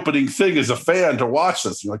eye-opening thing as a fan to watch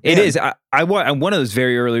this. You're like, man. It is. I one of those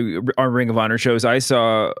very early Ring of Honor shows. I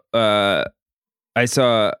saw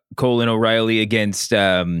Cole and O'Reilly against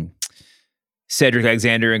Cedric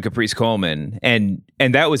Alexander and Caprice Coleman, and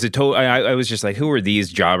that was a total. I was just like, who are these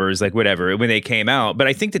jobbers? Like, whatever. When they came out, but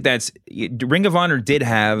I think that's Ring of Honor did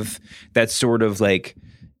have that sort of like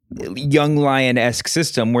Young Lion-esque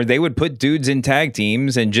system where they would put dudes in tag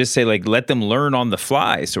teams and just say like, let them learn on the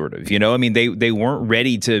fly, sort of. I mean, they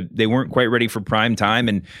weren't quite ready for prime time,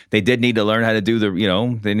 and they did need to learn how to do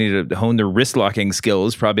they needed to hone their wrist locking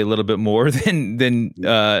skills probably a little bit more than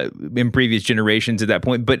in previous generations at that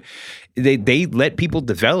point. But they let people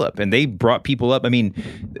develop, and they brought people up. I mean,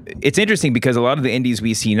 it's interesting because a lot of the indies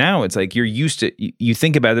we see now, it's like you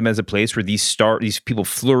think about them as a place where these people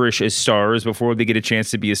flourish as stars before they get a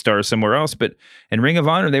chance to be a star somewhere else. But in Ring of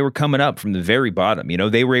Honor, they were coming up from the very bottom.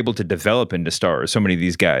 They were able to develop into stars. So many of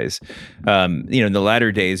these guys, in the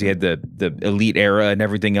latter days, you had the Elite era and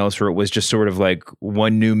everything else, where it was just sort of like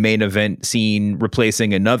one new main event scene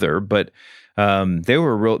replacing another. But they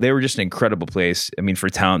were just an incredible place. I mean, for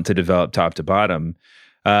talent to develop top to bottom.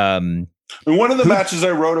 And one of the matches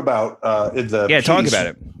I wrote about in the piece talk about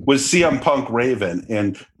it was CM Punk Raven,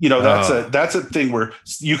 and that's a thing where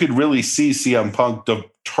you could really see CM Punk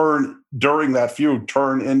turn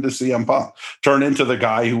into CM Punk, turn into the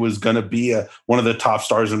guy who was going to be one of the top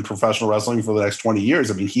stars in professional wrestling for the next 20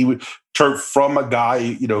 years. I mean, he would turn from a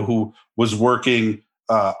guy who was working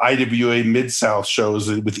IWA Mid-South shows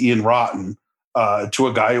with Ian Rotten to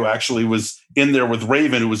a guy who actually was in there with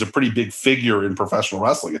Raven, who was a pretty big figure in professional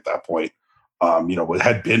wrestling at that point.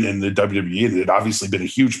 Had been in the WWE and had obviously been a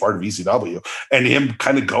huge part of ECW, and him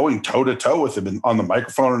kind of going toe to toe with him on the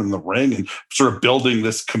microphone and in the ring, and sort of building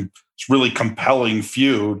this really compelling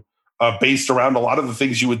feud based around a lot of the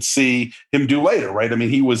things you would see him do later, right? I mean,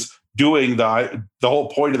 he was doing the whole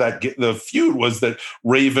point of the feud was that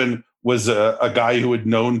Raven was a guy who had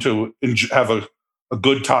known to have a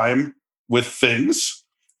good time with things.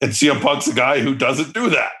 And CM Punk's a guy who doesn't do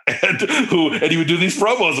that. And he would do these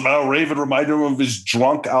promos about how Raven reminded him of his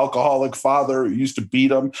drunk alcoholic father who used to beat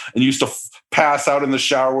him and used to pass out in the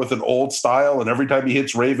shower with an old style. And every time he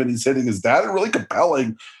hits Raven, he's hitting his dad. And really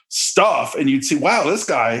compelling stuff. And you'd see, wow, this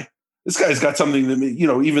guy's got something that,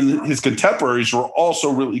 even his contemporaries were also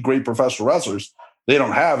really great professional wrestlers. They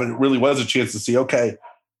don't have. And it really was a chance to see, okay,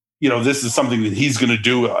 this is something that he's going to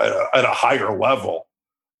do at a higher level.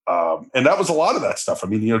 And that was a lot of that stuff. I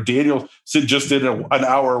mean, Danielson just did an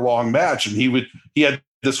hour-long match, and he had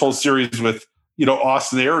this whole series with,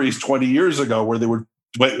 Austin Aries 20 years ago where they went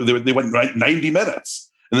 90 minutes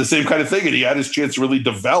and the same kind of thing. And he had his chance to really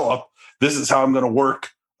develop, this is how I'm going to work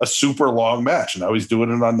a super long match. And now he's doing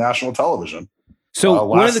it on national television. So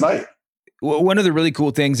last night. One of the really cool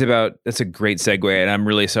things about, that's a great segue, and I'm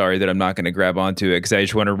really sorry that I'm not going to grab onto it because I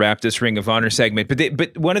just want to wrap this Ring of Honor segment.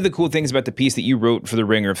 But one of the cool things about the piece that you wrote for the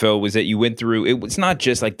Ringer, Phil, was that you went through, it was not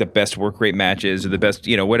just like the best work rate matches or the best,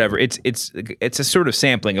 whatever. It's a sort of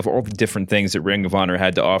sampling of all the different things that Ring of Honor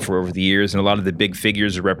had to offer over the years, and a lot of the big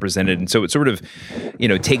figures are represented. And so it sort of,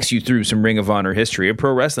 takes you through some Ring of Honor history and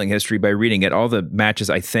pro wrestling history by reading it. All the matches,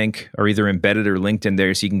 I think, are either embedded or linked in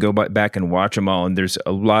there, so you can go back and watch them all. And there's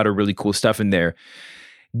a lot of really cool stuff in there.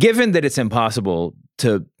 Given that it's impossible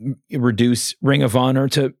to reduce Ring of Honor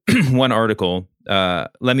to one article,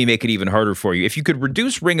 let me make it even harder for you. If you could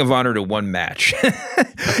reduce Ring of Honor to one match,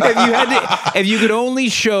 if you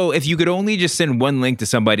could only just send one link to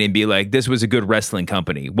somebody and be like, this was a good wrestling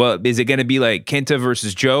company. Well, is it going to be like Kenta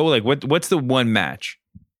versus Joe? Like what's the one match?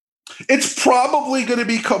 It's probably going to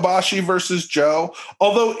be Kobashi versus Joe,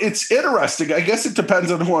 although it's interesting. I guess it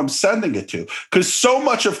depends on who I'm sending it to, because so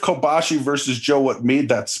much of Kobashi versus Joe, what made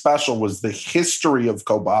that special was the history of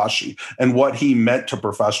Kobashi and what he meant to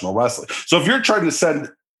professional wrestling. So if you're trying to send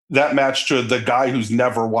that match to the guy who's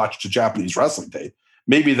never watched a Japanese wrestling tape,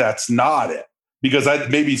 maybe that's not it, because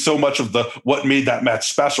maybe so much of what made that match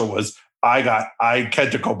special was Kenta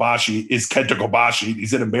Kobashi is Kenta Kobashi.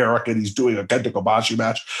 He's in America and he's doing a Kenta Kobashi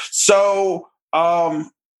match. So,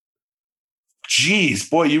 geez,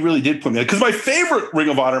 boy, you really did put me, because my favorite Ring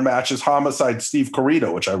of Honor match is Homicide Steve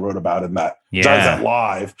Corino, which I wrote about in that. Yeah. That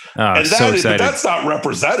live. Oh, and that's not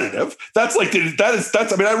representative. That's like,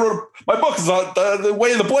 I wrote, my book is on the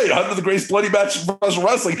Way of the Blade, 100 of the Greatest Bloody Matches in Professional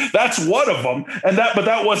Wrestling. That's one of them. But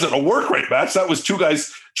that wasn't a work rate match. That was two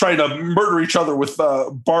guys trying to murder each other with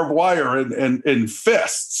barbed wire and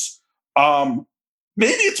fists. Maybe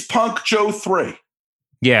it's Punk Joe 3.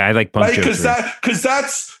 Yeah, I like Punk Joe 3. Because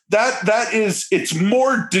it's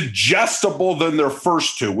more digestible than their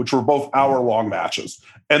first two, which were both hour-long matches.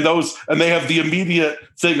 And they have the immediate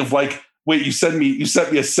thing of like, wait, you sent me a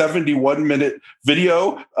 71-minute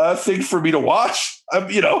video thing for me to watch.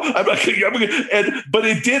 It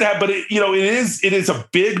is a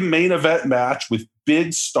big main event match with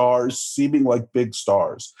big stars, seeming like big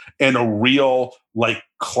stars, and a real like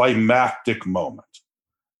climactic moment.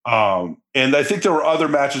 And I think there were other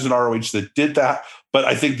matches in ROH that did that, but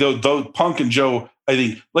I think those Punk and Joe, I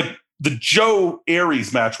think like the Joe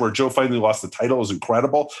Aries match where Joe finally lost the title is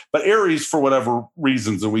incredible, but Aries, for whatever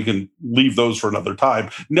reasons, and we can leave those for another time,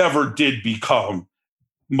 never did become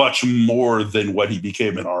much more than what he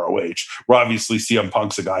became in ROH. Where obviously CM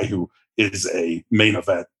Punk's a guy who is a main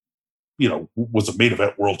event, was a main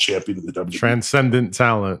event world champion in the WWE. Transcendent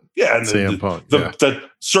talent. Yeah. And CM Punk.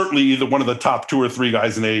 Certainly either one of the top 2 or 3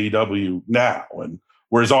 guys in AEW now. And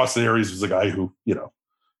whereas Austin Aries was a guy who,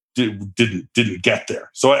 didn't get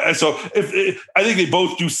there. So I think they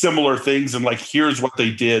both do similar things. And like, here's what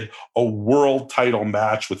they did: a world title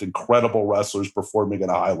match with incredible wrestlers performing at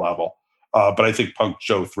a high level. But I think Punk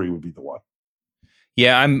Joe 3 would be the one.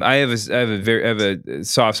 Yeah, I have a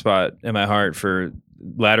soft spot in my heart for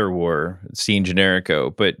Ladder War, Scene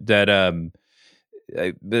Generico, but that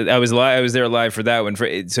I was there live for that one.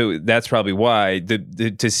 So that's probably why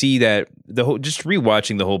to see that the whole, just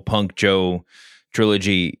rewatching the whole Punk Joe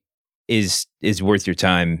trilogy is worth your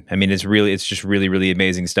time. I mean, it's just really, really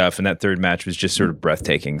amazing stuff. And that third match was just sort of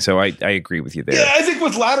breathtaking. So I agree with you there. Yeah, I think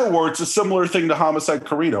with Ladder War, it's a similar thing to Homicide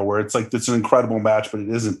Corino, where it's like, it's an incredible match, but it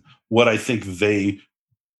isn't what I think they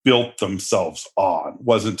built themselves on. It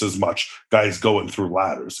wasn't as much guys going through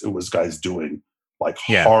ladders. It was guys doing like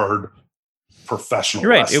hard professional.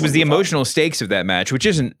 You're right. It was the emotional stakes of that match, which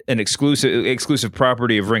isn't an exclusive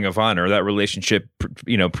property of Ring of Honor. That relationship,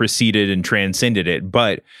 preceded and transcended it.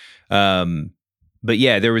 But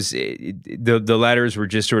yeah, there was the ladders were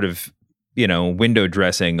just sort of, window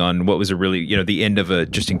dressing on what was a really, the end of a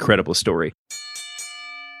just incredible story.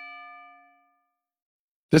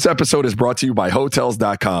 This episode is brought to you by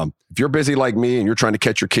Hotels.com. If you're busy like me and you're trying to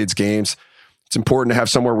catch your kids' games, it's important to have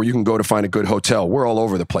somewhere where you can go to find a good hotel. We're all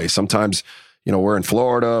over the place. Sometimes, we're in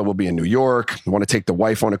Florida, we'll be in New York. You want to take the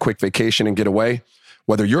wife on a quick vacation and get away?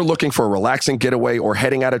 Whether you're looking for a relaxing getaway or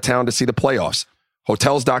heading out of town to see the playoffs,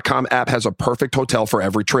 Hotels.com app has a perfect hotel for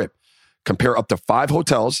every trip. Compare up to 5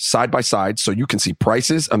 hotels side by side so you can see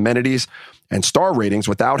prices, amenities, and star ratings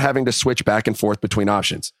without having to switch back and forth between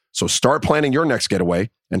options. So start planning your next getaway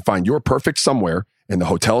and find your perfect somewhere in the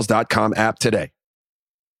Hotels.com app today.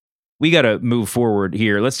 We got to move forward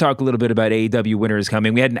here. Let's talk a little bit about AEW Winter is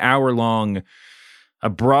Coming. We had an hour-long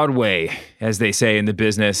Broadway, as they say in the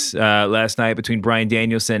business, last night between Bryan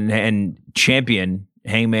Danielson and champion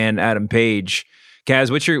Hangman Adam Page. Kaz,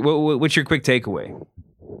 what's your quick takeaway?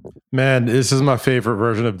 Man, this is my favorite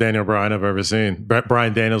version of Daniel Bryan I've ever seen.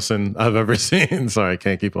 Bryan Danielson I've ever seen. Sorry, I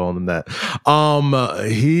can't keep calling him that.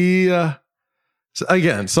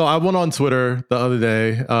 So I went on Twitter the other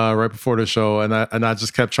day, right before the show, and I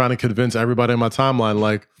just kept trying to convince everybody in my timeline,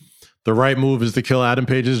 like, the right move is to kill Adam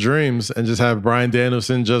Page's dreams and just have Bryan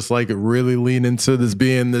Danielson just like really lean into this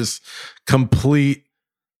being this complete,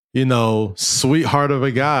 sweetheart of a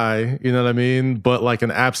guy, you know what I mean? But like an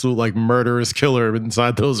absolute like murderous killer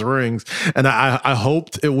inside those rings. And I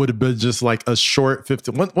hoped it would have been just like a short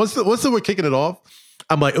 15. Once we're kicking it off,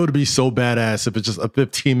 I'm like, it would be so badass if it's just a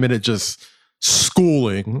 15-minute just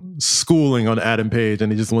schooling on Adam Page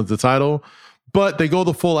and he just wins the title. But they go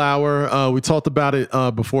the full hour. We talked about it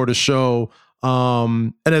before the show.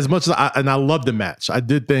 And as much as I loved the match, I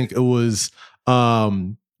did think it was,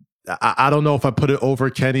 I don't know if I put it over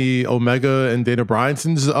Kenny Omega and Bryan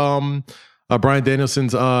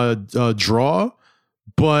Danielson's draw,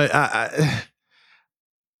 but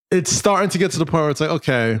it's starting to get to the point where it's like,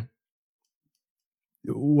 okay,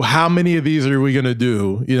 how many of these are we going to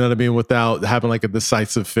do, you know what I mean, without having like a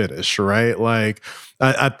decisive finish, right? Like,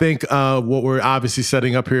 I think what we're obviously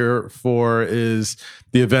setting up here for is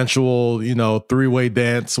the eventual, three-way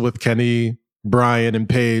dance with Kenny, Bryan, and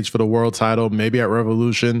Page for the world title, maybe at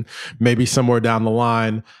Revolution, maybe somewhere down the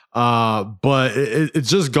line. But it's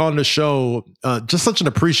just gone to show just such an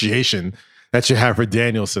appreciation that you have for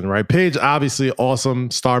Danielson, right? Page, obviously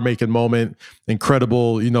awesome star-making moment,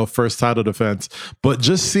 incredible, first title defense. But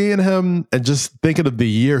just seeing him and just thinking of the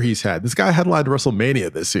year he's had. This guy headlined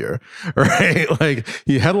WrestleMania this year, right? Like,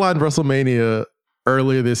 he headlined WrestleMania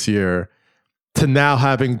earlier this year to now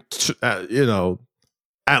having, at the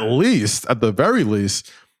very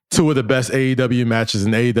least, two of the best AEW matches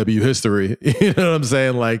in AEW history. You know what I'm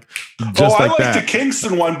saying? Like, just I like that. the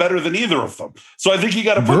Kingston one better than either of them. So I think you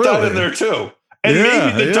got to put that in there too. And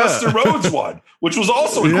maybe the Dustin Rhodes one, which was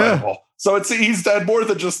also incredible. Yeah. So he's had more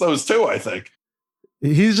than just those two, I think.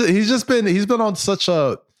 He's been on such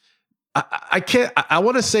a, I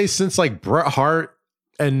want to say since like Bret Hart,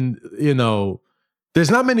 and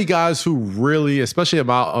there's not many guys who really, especially at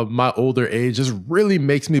my older age, just really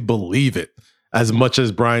makes me believe it as much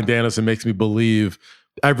as Bryan Danielson makes me believe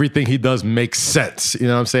everything he does makes sense. You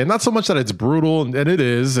know what I'm saying? Not so much that it's brutal, and it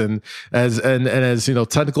is, and as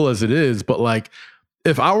technical as it is, but like,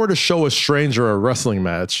 if I were to show a stranger a wrestling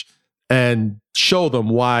match and show them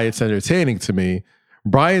why it's entertaining to me,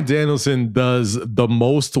 Bryan Danielson does the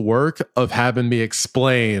most work of having me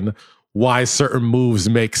explain why certain moves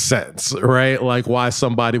make sense, right? Like why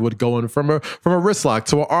somebody would go in from a wrist lock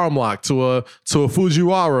to an arm lock to a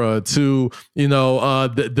Fujiwara to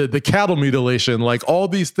the cattle mutilation. Like all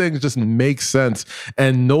these things just make sense,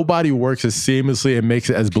 and nobody works as seamlessly and makes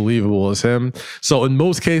it as believable as him. So in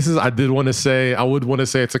most cases, I would want to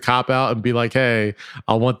say it's a cop out and be like, hey,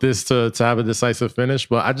 I want this to have a decisive finish,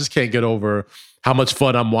 but I just can't get over how much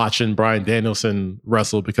fun I'm watching Bryan Danielson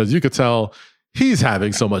wrestle, because you could tell he's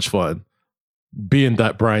having so much fun being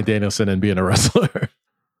that Bryan Danielson and being a wrestler.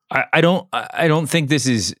 I don't think this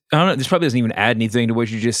is, I don't know, this probably doesn't even add anything to what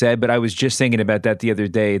you just said, but I was just thinking about that the other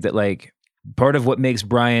day, that like part of what makes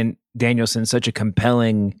Bryan Danielson such a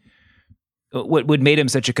compelling, what made him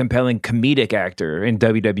such a compelling comedic actor in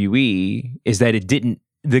WWE is that it didn't,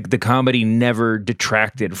 the comedy never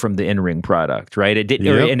detracted from the in-ring product, right? It didn't,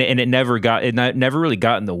 and it never really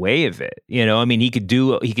got in the way of it. I mean, he can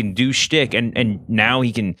do shtick, and now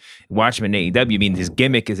he can watch him in AEW. I mean, his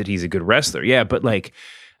gimmick is that he's a good wrestler, yeah, but like,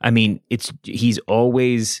 I mean, he's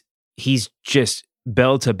just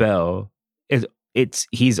bell to bell.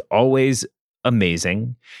 He's always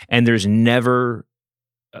amazing, and there's never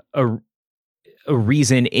a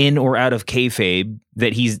reason in or out of kayfabe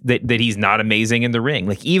that he's not amazing in the ring.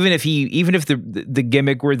 Like even if the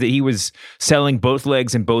gimmick were that he was selling both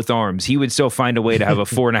legs and both arms, he would still find a way to have a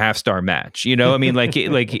 4.5 star match. I mean,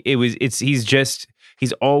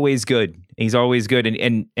 he's always good. He's always good.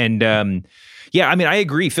 And yeah, I mean, I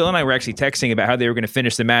agree. Phil and I were actually texting about how they were going to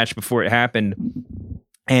finish the match before it happened.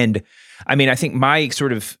 And I mean, I think my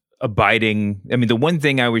sort of the one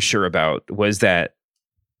thing I was sure about was that,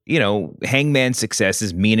 Hangman's success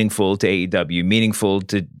is meaningful to AEW, meaningful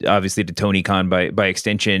to obviously to Tony Khan by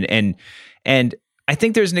extension. And I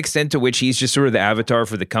think there's an extent to which he's just sort of the avatar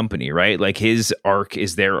for the company, right? Like his arc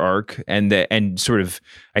is their arc, and sort of,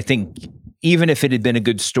 I think even if it had been a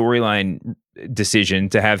good storyline decision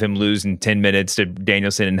to have him lose in 10 minutes to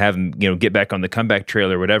Danielson and have him, get back on the comeback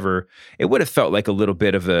trail or whatever, it would have felt like a little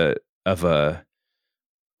bit of a.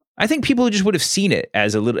 I think people just would have seen it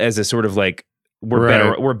as a sort of like,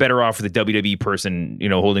 we're better off with the WWE person,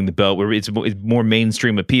 holding the belt, where it's more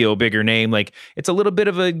mainstream appeal, bigger name. Like it's a little bit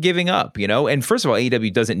of a giving up, And first of all,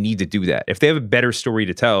 AEW doesn't need to do that. If they have a better story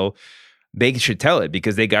to tell, they should tell it,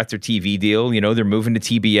 because they got their TV deal. They're moving to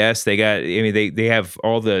TBS. They have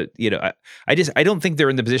all the, I don't think they're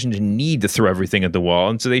in the position to need to throw everything at the wall.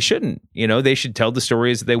 And so they shouldn't, they should tell the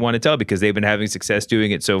stories that they want to tell, because they've been having success doing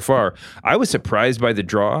it so far. I was surprised by the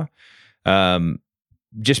draw.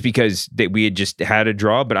 Just because we had just had a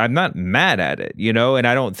draw, but I'm not mad at it, and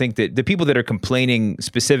I don't think that the people that are complaining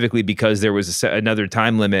specifically because there was another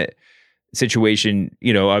time limit situation,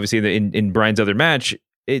 obviously in Brian's other match,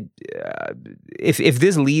 if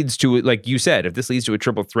this leads to, like you said, if this leads to a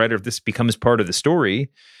triple threat, or if this becomes part of the story,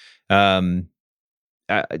 I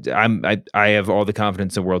have all the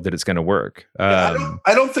confidence in the world that it's going to work. I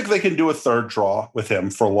don't think they can do a third draw with him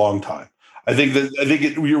for a long time. I think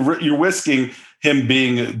you're risking him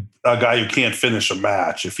being a guy who can't finish a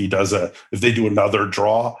match if they do another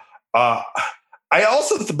draw. I'm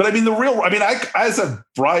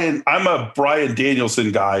a Bryan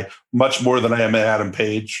Danielson guy much more than I am an Adam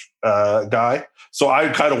Page guy. So I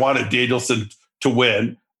kind of wanted Danielson to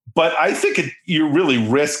win, but I think you really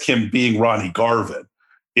risk him being Ronnie Garvin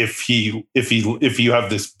if you have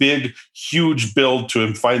this big, huge build to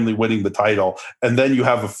him finally winning the title, and then you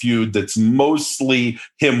have a feud that's mostly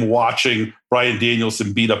him watching Bryan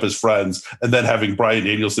Danielson beat up his friends, and then having Bryan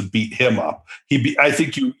Danielson beat him up. I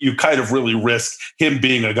think you kind of really risk him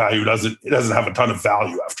being a guy who doesn't have a ton of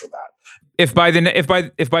value after that. If by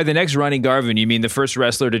the next Ronnie Garvin you mean the first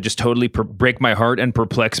wrestler to just totally break my heart and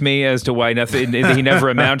perplex me as to why he never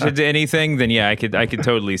amounted to anything, then yeah, I could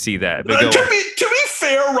totally see that. But to be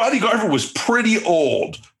fair, Ronnie Garvin was pretty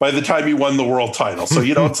old by the time he won the world title. So,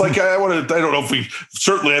 it's like, I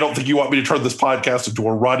don't think you want me to turn this podcast into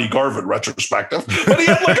a Ronnie Garvin retrospective, but he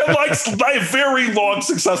had a very long,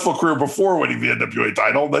 successful career before winning the NWA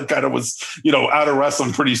title. That kind of was, out of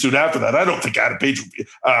wrestling pretty soon after that. I don't think Adam Page would be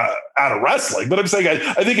out of wrestling, but I'm saying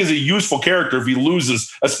I think as a useful character, if he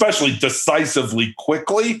loses, especially decisively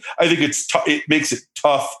quickly, I think it makes it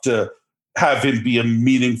tough to have him be a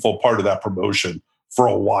meaningful part of that promotion for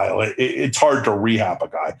a while. It's hard to rehab a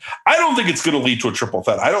guy. I don't think it's going to lead to a triple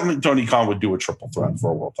threat. I don't think Tony Khan would do a triple threat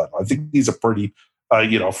for a world title. I think he's a pretty,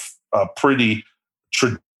 pretty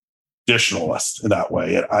traditionalist in that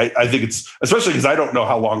way. And I think it's, especially because I don't know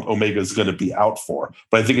how long Omega is going to be out for,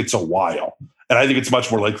 but I think it's a while. And I think it's much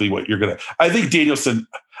more likely I think Danielson,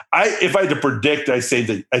 if I had to predict, I say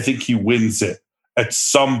that I think he wins it at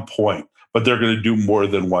some point, but they're going to do more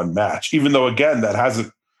than one match, even though, again, that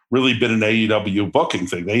hasn't really been an AEW booking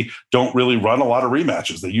thing. They don't really run a lot of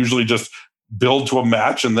rematches. They usually just build to a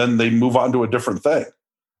match and then they move on to a different thing.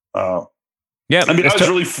 I was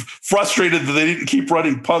really frustrated that they didn't keep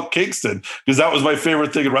running Punk Kingston, because that was my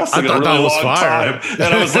favorite thing in wrestling in a really long time. And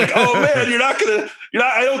I was like, oh man,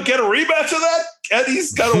 I don't get a rematch of that.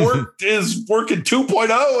 Eddie's got to work is working 2.0.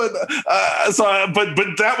 And but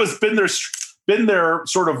that was been their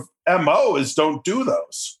sort of MO is don't do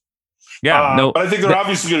those. Yeah, but I think they're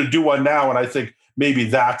obviously going to do one now, and I think maybe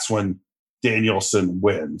that's when Danielson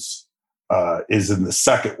wins, is in the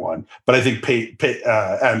second one. But I think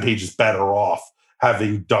Adam Page is better off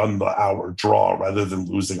having done the hour draw rather than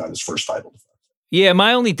losing on his first title defense. Yeah,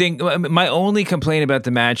 my only complaint about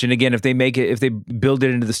the match, and again, if they build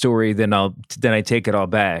it into the story, then I take it all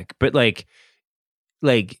back. But like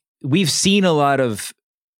we've seen a lot of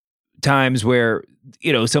times where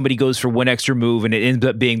somebody goes for one extra move and it ends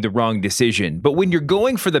up being the wrong decision. But when you're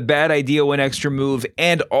going for the bad idea, one extra move,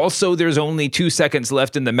 and also there's only 2 seconds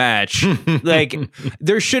left in the match, like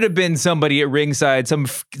there should have been somebody at ringside, some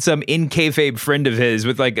in kayfabe friend of his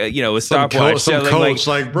with a stopwatch. Some coach,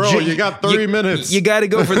 bro, you got 30 minutes. You got to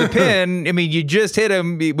go for the pin. I mean, you just hit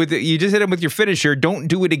him with your finisher. Don't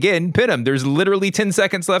do it again. Pin him. There's literally 10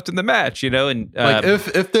 seconds left in the match. And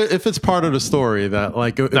if it's part of the story that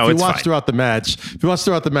if you watch throughout the match. If you watch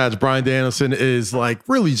throughout the match, Bryan Danielson is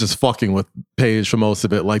really just fucking with Page for most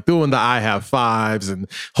of it, doing the I have fives and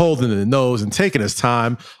holding the nose and taking his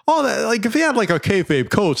time. All that, if he had a kayfabe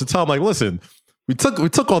coach to tell him, listen, we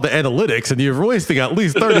took all the analytics, and you're wasting at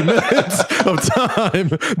least 30 minutes of time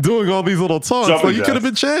doing all these little taunts. Like, you could have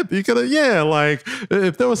been champ. You could have, like,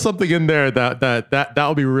 if there was something in there that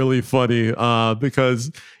would be really funny,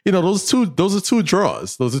 because those are two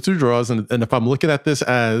draws. Those are two draws, and if I'm looking at this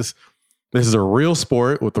as this is a real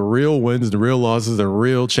sport with the real wins, the real losses, the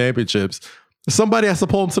real championships, somebody has to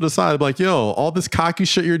pull him to the side, like, yo, all this cocky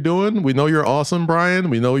shit you're doing, we know you're awesome, Brian.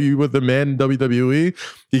 We know you were the man in WWE.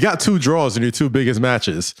 You got 2 draws in your 2 biggest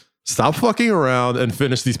matches. Stop fucking around and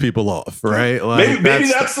finish these people off, right? Like, maybe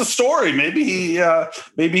that's the story. Maybe he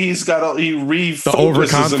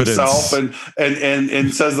refocuses himself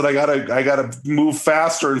and says that I gotta move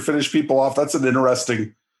faster and finish people off. That's an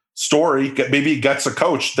interesting story. Maybe he gets a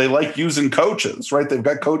coach. They like using coaches, right? They've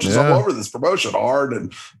got coaches all over this promotion. Hard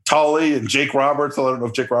and Tully and Jake Roberts. I don't know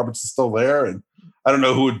if Jake Roberts is still there, and I don't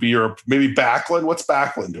know who would be maybe Backlund. What's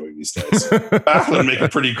Backlund doing these days? Backlund make a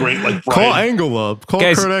pretty great, like, Brian. Call Angle up. Call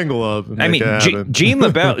Kurt Angle up. I mean, Gene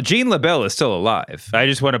LaBelle is still alive. I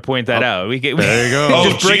just want to point that out. There you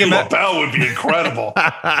go. Gene LaBelle would be incredible.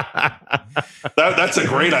 That's a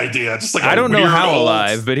great idea. Just like I don't know how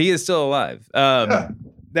alive, but he is still alive.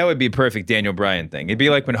 That would be a perfect Daniel Bryan thing. It'd be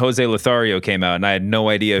like when Jose Lothario came out, and I had no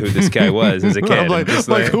idea who this guy was as a kid. like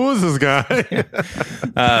who is this guy?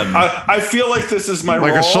 I feel like this is my role.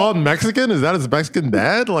 Like a Shawn Mexican? Is that his Mexican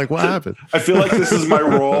dad? Like, what happened? I feel like this is my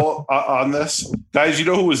role on this. Guys, you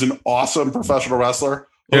know who was an awesome professional wrestler?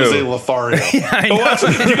 Jose Lothario. Yeah, you guys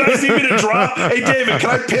need me to drop? Hey, David, can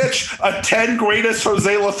I pitch a 10 greatest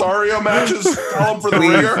Jose Lothario matches? Tell him for the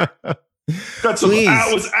Ringer. That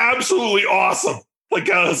was absolutely awesome. Like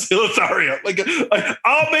Lothario, like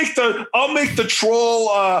I'll make the troll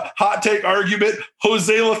hot take argument.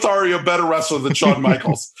 Jose Lothario better wrestler than Shawn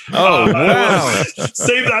Michaels. Wow!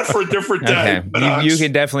 Save that for a different day. Okay. But, you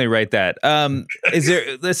can definitely write that. Is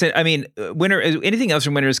there? Listen, I mean, winter. Anything else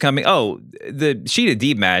from winter is coming? Oh, the Sheeta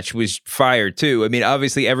Deep match was fire too. I mean,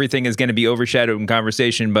 obviously everything is going to be overshadowed in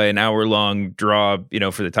conversation by an hour-long draw,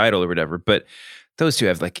 for the title or whatever. But those two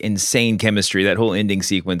have like insane chemistry. That whole ending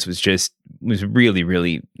sequence was really,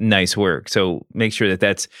 really nice work. So make sure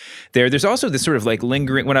that's there. There's also this sort of like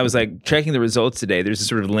lingering, when I was like checking the results today, there's this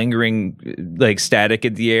sort of lingering like static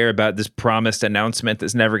in the air about this promised announcement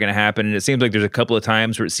that's never going to happen. And it seems like there's a couple of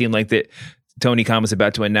times where it seemed like that Tony Khan was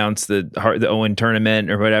about to announce the Owen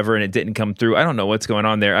tournament or whatever, and it didn't come through. I don't know what's going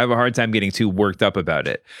on there. I have a hard time getting too worked up about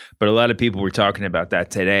it, but a lot of people were talking about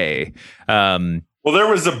that today. Well, there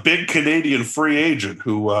was a big Canadian free agent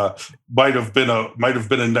who might have been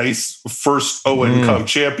a nice first Owen come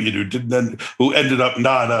champion who ended up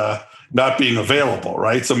not being available,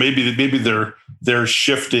 right? So maybe they're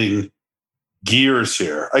shifting gears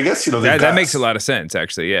here. I guess that makes a lot of sense,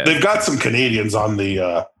 actually. Yeah, they've got some Canadians on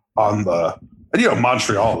the.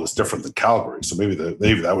 Montreal is different than Calgary, so maybe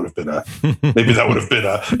that would have been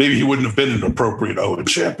maybe he wouldn't have been an appropriate Owen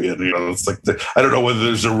champion. It's like I don't know whether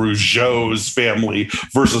there's a Rougeau's family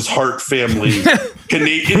versus Hart family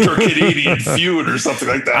inter-Canadian feud or something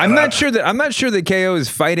like that. I'm not sure that KO is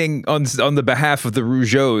fighting on the behalf of the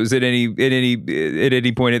Rougeau's at any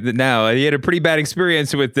point now. He had a pretty bad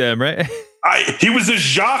experience with them, right? He was a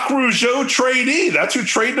Jacques Rougeau trainee. That's who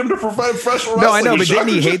trained him to provide professional wrestling. No, I know, but didn't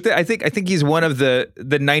he hate that? I think he's one of the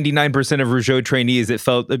 99% of Rougeau trainees that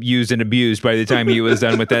felt abused and abused by the time he was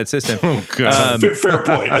done with that system. Oh, God. Fair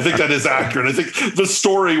point. I think that is accurate. I think the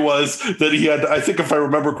story was that he had, I think if I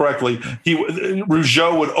remember correctly,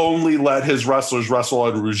 Rougeau would only let his wrestlers wrestle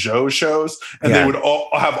on Rougeau shows, and they would all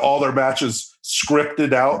have all their matches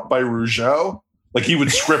scripted out by Rougeau. Like he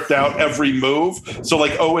would script out every move. So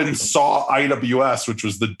like Owens saw IWS, which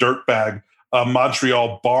was the dirtbag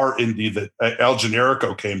Montreal bar indie that El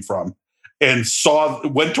Generico came from, and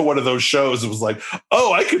went to one of those shows and was like,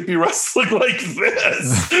 oh, I could be wrestling like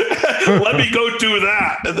this. Let me go do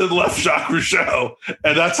that. And then left Jacques Rougeau.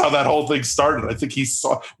 And that's how that whole thing started. I think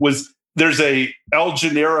there's a El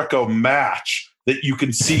Generico match that you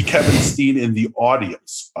can see Kevin Steen in the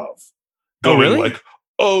audience of. Going really? Like,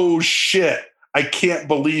 oh shit. I can't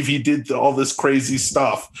believe he did all this crazy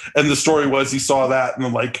stuff. And the story was he saw that and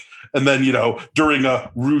then during a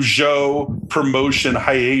Rougeau promotion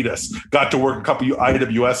hiatus, got to work a couple of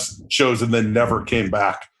IWS shows and then never came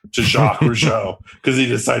back to Jacques Rougeau because he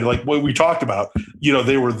decided, like what we talked about,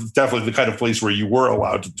 they were definitely the kind of place where you were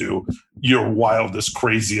allowed to do your wildest,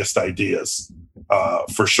 craziest ideas,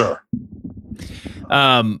 for sure.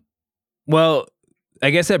 Well, I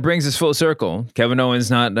guess that brings us full circle. Kevin Owens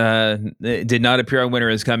did not appear on Winter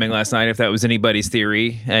is Coming last night, if that was anybody's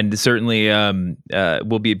theory, and certainly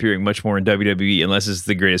will be appearing much more in WWE unless it's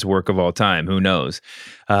the greatest work of all time. Who knows?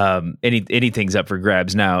 Anything's up for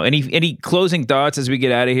grabs now. Any closing thoughts as we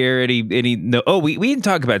get out of here? No? Oh, we didn't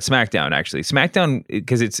talk about SmackDown actually. SmackDown,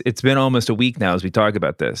 because it's been almost a week now as we talk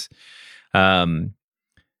about this.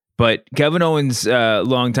 But Kevin Owens'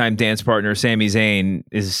 longtime dance partner, Sami Zayn,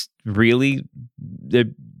 is really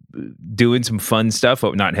doing some fun stuff.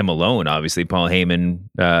 Oh, not him alone, obviously. Paul Heyman,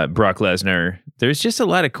 Brock Lesnar. There's just a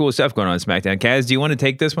lot of cool stuff going on SmackDown. Kaz, do you want to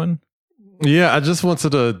take this one? Yeah, I just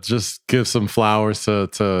wanted to just give some flowers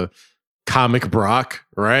to Comic Brock,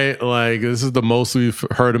 right? Like, this is the most we've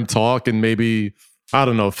heard him talk in maybe, I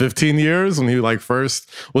don't know, 15 years, when he like first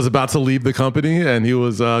was about to leave the company and he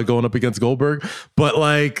was going up against Goldberg. But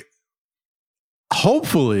like,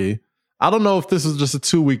 hopefully, I don't know if this is just a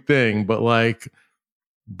 2-week thing, but like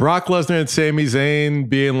Brock Lesnar and Sami Zayn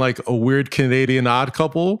being like a weird Canadian odd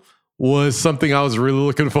couple was something I was really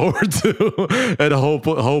looking forward to and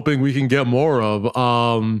hoping we can get more of.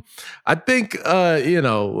 I think,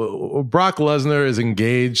 Brock Lesnar is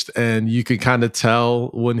engaged, and you can kind of tell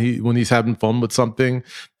when he's having fun with something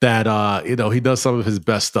that, he does some of his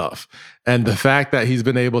best stuff. And the fact that he's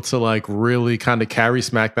been able to like really kind of carry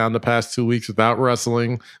SmackDown the past 2 weeks without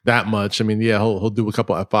wrestling that much. I mean, yeah, he'll do a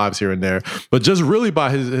couple F5s here and there, but just really by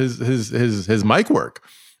his mic work.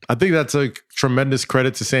 I think that's a tremendous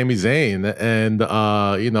credit to Sami Zayn. And,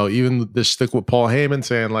 even the shtick with Paul Heyman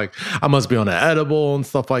saying, like, I must be on an edible and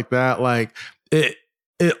stuff like that. Like, it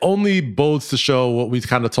only bodes to show what we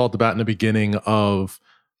kind of talked about in the beginning of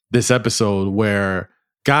this episode, where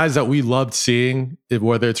guys that we loved seeing,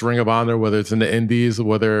 whether it's Ring of Honor, whether it's in the Indies,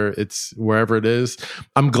 whether it's wherever it is,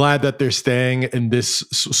 I'm glad that they're staying in this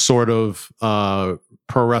sort of pro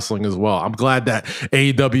wrestling as well. I'm glad that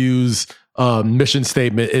AEW's mission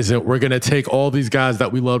statement isn't, we're going to take all these guys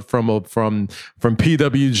that we loved from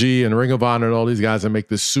PWG and Ring of Honor and all these guys and make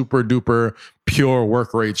this super duper pure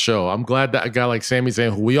work rate show. I'm glad that a guy like Sami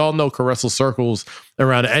Zayn, who we all know can wrestle circles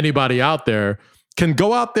around anybody out there, can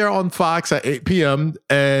go out there on Fox at 8 p.m.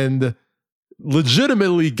 and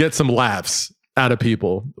legitimately get some laughs out of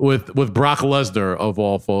people with Brock Lesnar of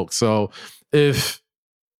all folks. So if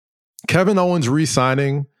Kevin Owens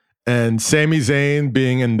re-signing and Sami Zayn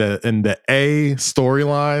being in the A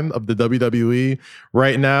storyline of the WWE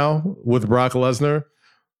right now with Brock Lesnar,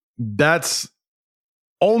 that's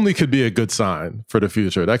only could be a good sign for the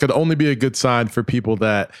future. That could only be a good sign for people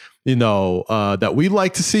that, that we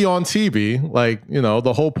like to see on TV. Like,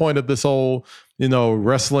 the whole point of this whole,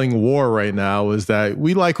 wrestling war right now is that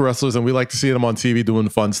we like wrestlers and we like to see them on TV doing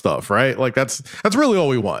fun stuff, right? Like that's really all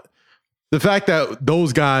we want. The fact that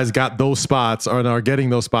those guys got those spots and are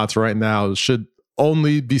getting those spots right now should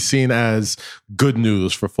only be seen as good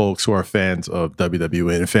news for folks who are fans of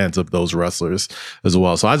WWE and fans of those wrestlers as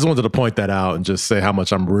well. So I just wanted to point that out and just say how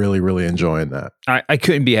much I'm really, really enjoying that. I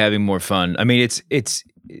couldn't be having more fun. I mean, it's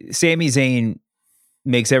Sami Zayn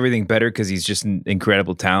makes everything better because he's just an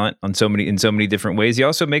incredible talent in so many different ways. He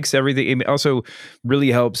also makes everything. It also really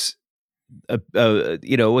helps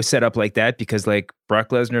a setup like that, because like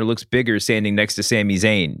Brock Lesnar looks bigger standing next to Sami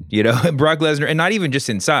Zayn, Brock Lesnar, and not even just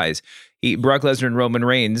in size. Brock Lesnar and Roman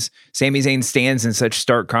Reigns, Sami Zayn stands in such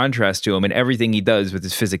stark contrast to him, and everything he does with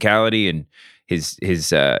his physicality and his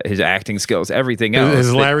acting skills, everything else.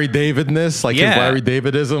 His Larry Davidness, like his Larry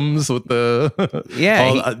Davidisms with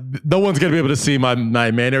the no one's gonna be able to see my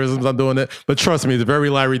mannerisms. I'm doing it, but trust me, it's very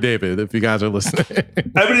Larry David. If you guys are listening,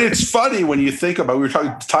 I mean, it's funny when you think about. We were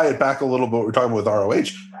talking to tie it back a little bit. We were talking with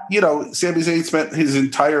ROH. Sami Zayn spent his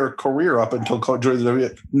entire career up until joining the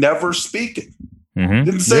WWE never speaking. Mm-hmm.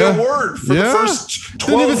 Didn't say a word for the first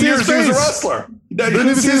 12 years he was a wrestler. Didn't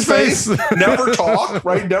even see his face. Never talk,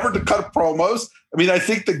 right? Never to cut promos. I mean, I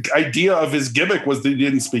think the idea of his gimmick was that he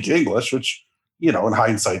didn't speak English, which, in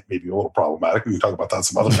hindsight, maybe a little problematic. We can talk about that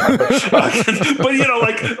some other time. So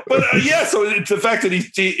it's the fact that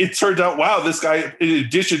it turned out, wow, this guy, in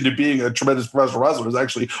addition to being a tremendous professional wrestler, is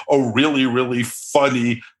actually a really, really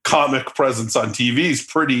funny comic presence on TV. Is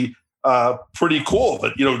pretty cool.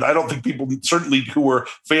 That I don't think people certainly who were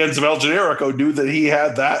fans of El Generico knew that he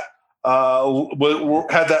had that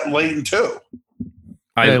lane too.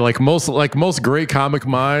 Like most great comic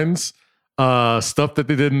minds, stuff that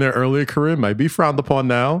they did in their earlier career might be frowned upon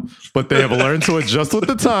now, but they have learned to adjust with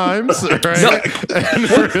the times, right? And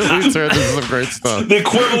really turned into some great stuff. The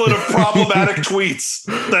equivalent of problematic tweets.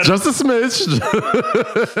 Just a smidge.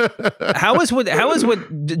 How is what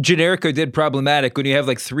Generico did problematic when you have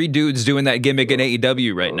like 3 dudes doing that gimmick in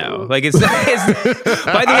AEW right now? Like it's by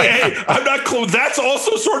the way, hey, I'm not close. That's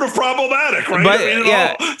also sort of problematic,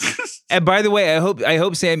 right? And by the way, I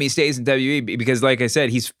hope Sammy stays in WWE because, like I said,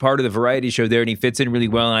 he's part of the variety show there and he fits in really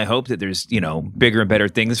well. And I hope that there's, bigger and better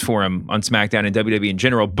things for him on SmackDown and WWE in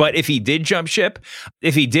general. But if he did jump ship,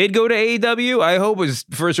 if he did go to AEW, I hope his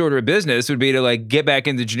first order of business would be to like get back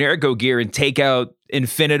into Generico gear and take out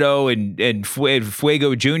Infinito and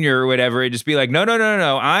Fuego Jr. or whatever, and just be like, no.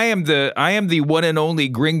 I am the one and only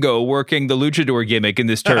gringo working the luchador gimmick in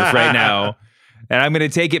this turf right now. And I'm going to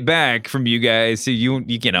take it back from you guys so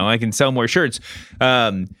I can sell more shirts.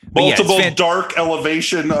 Multiple dark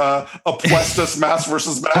elevation Apuestas mass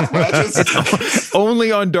versus mass matches.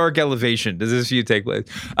 Only on dark elevation does this feud take place.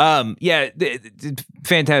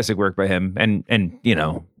 Fantastic work by him. And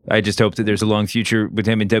I just hope that there's a long future with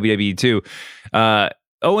him in WWE too.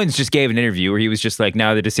 Owens just gave an interview where he was just like,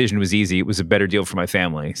 "No, the decision was easy. It was a better deal for my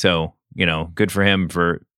family." So, good for him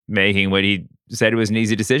for making what he said was an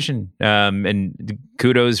easy decision. And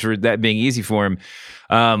kudos for that being easy for him.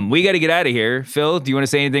 We got to get out of here. Phil, do you want to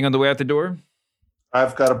say anything on the way out the door?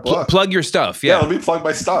 I've got a book. Plug your stuff. Yeah, let me plug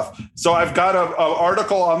my stuff. So I've got an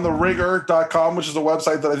article on theringer.com, which is a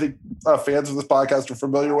website that I think fans of this podcast are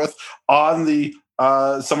familiar with, on the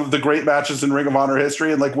some of the great matches in Ring of Honor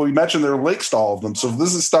history. And like we mentioned, there are links to all of them. So if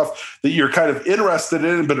this is stuff that you're kind of interested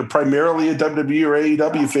in, but are primarily a WWE or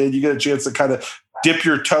AEW fan, you get a chance to kind of dip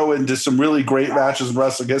your toe into some really great matches in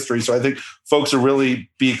wrestling history. So I think folks are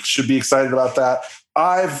should be excited about that.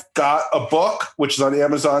 I've got a book, which is on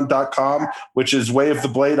Amazon.com, which is Way of the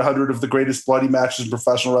Blade, 100 of the greatest bloody matches in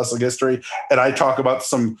professional wrestling history. And I talk about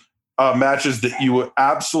some matches that you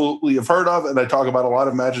absolutely have heard of. And I talk about a lot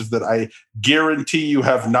of matches that I guarantee you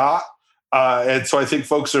have not. And so I think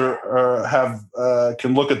folks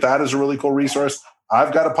can look at that as a really cool resource.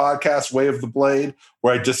 I've got a podcast, Way of the Blade,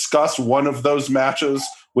 where I discuss one of those matches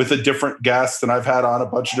with a different guest. And I've had on a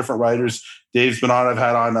bunch of different writers. Dave's been on. I've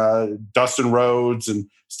had on Dustin Rhodes and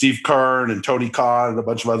Steve Kern and Tony Khan and a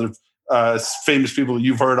bunch of other famous people that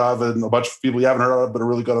you've heard of and a bunch of people you haven't heard of but are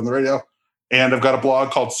really good on the radio. And I've got a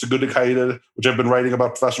blog called Segunda Caída, which I've been writing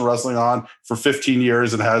about professional wrestling on for 15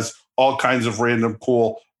 years and has all kinds of random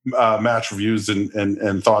cool match reviews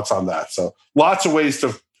and thoughts on that. So lots of ways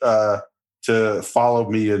to follow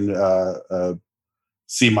me and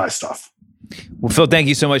see my stuff. Well, Phil, thank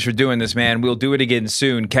you so much for doing this, man. We'll do it again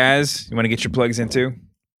soon. Kaz, you want to get your plugs in too?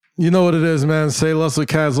 You know what it is, man. Say less with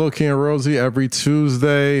Kaz, Loki, and Rosie every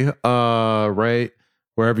Tuesday, right?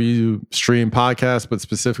 Wherever you stream podcasts, but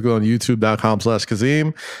specifically on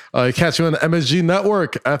youtube.com/Kazim. Catch you on the MSG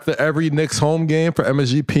Network after every Knicks home game for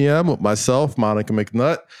MSG PM with myself, Monica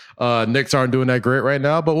McNutt. Knicks aren't doing that great right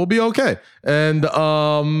now, but we'll be okay. And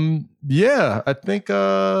I think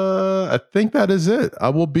that is it.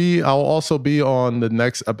 I'll also be on the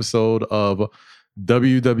next episode of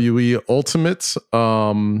WWE Ultimates,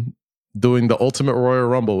 doing the Ultimate Royal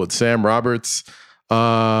Rumble with Sam Roberts,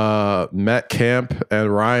 Matt Camp,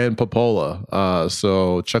 and Ryan Popola.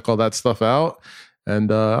 So check all that stuff out,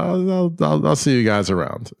 and I'll see you guys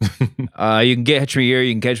around. You can catch me here.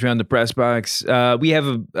 You can catch me on the press box. We have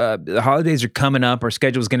the holidays are coming up. Our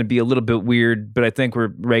schedule is going to be a little bit weird, but I think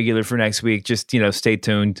we're regular for next week. Just stay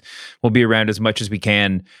tuned. We'll be around as much as we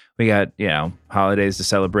can. We got holidays to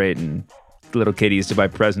celebrate and little kitties to buy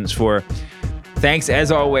presents for. Thanks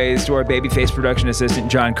as always to our babyface production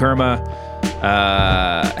assistant John Kerma.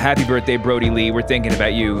 Happy birthday, Brody Lee. We're thinking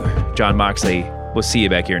about you, John Moxley. We'll see you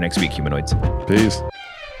back here next week, humanoids. Peace.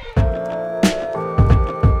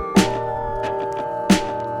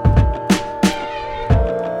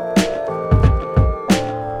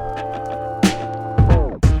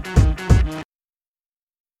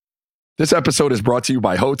 This episode is brought to you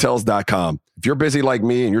by Hotels.com. If you're busy like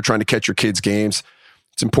me and you're trying to catch your kids' games,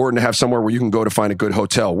 it's important to have somewhere where you can go to find a good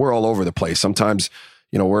hotel. We're all over the place. Sometimes,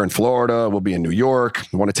 we're in Florida, we'll be in New York.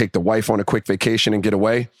 We want to take the wife on a quick vacation and get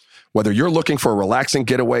away. Whether you're looking for a relaxing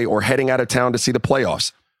getaway or heading out of town to see the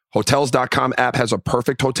playoffs, Hotels.com app has a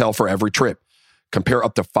perfect hotel for every trip. Compare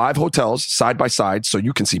up to 5 hotels side by side so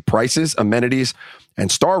you can see prices, amenities,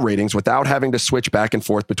 and star ratings without having to switch back and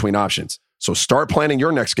forth between options. So start planning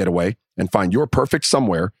your next getaway and find your perfect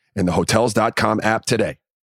somewhere in the Hotels.com app today.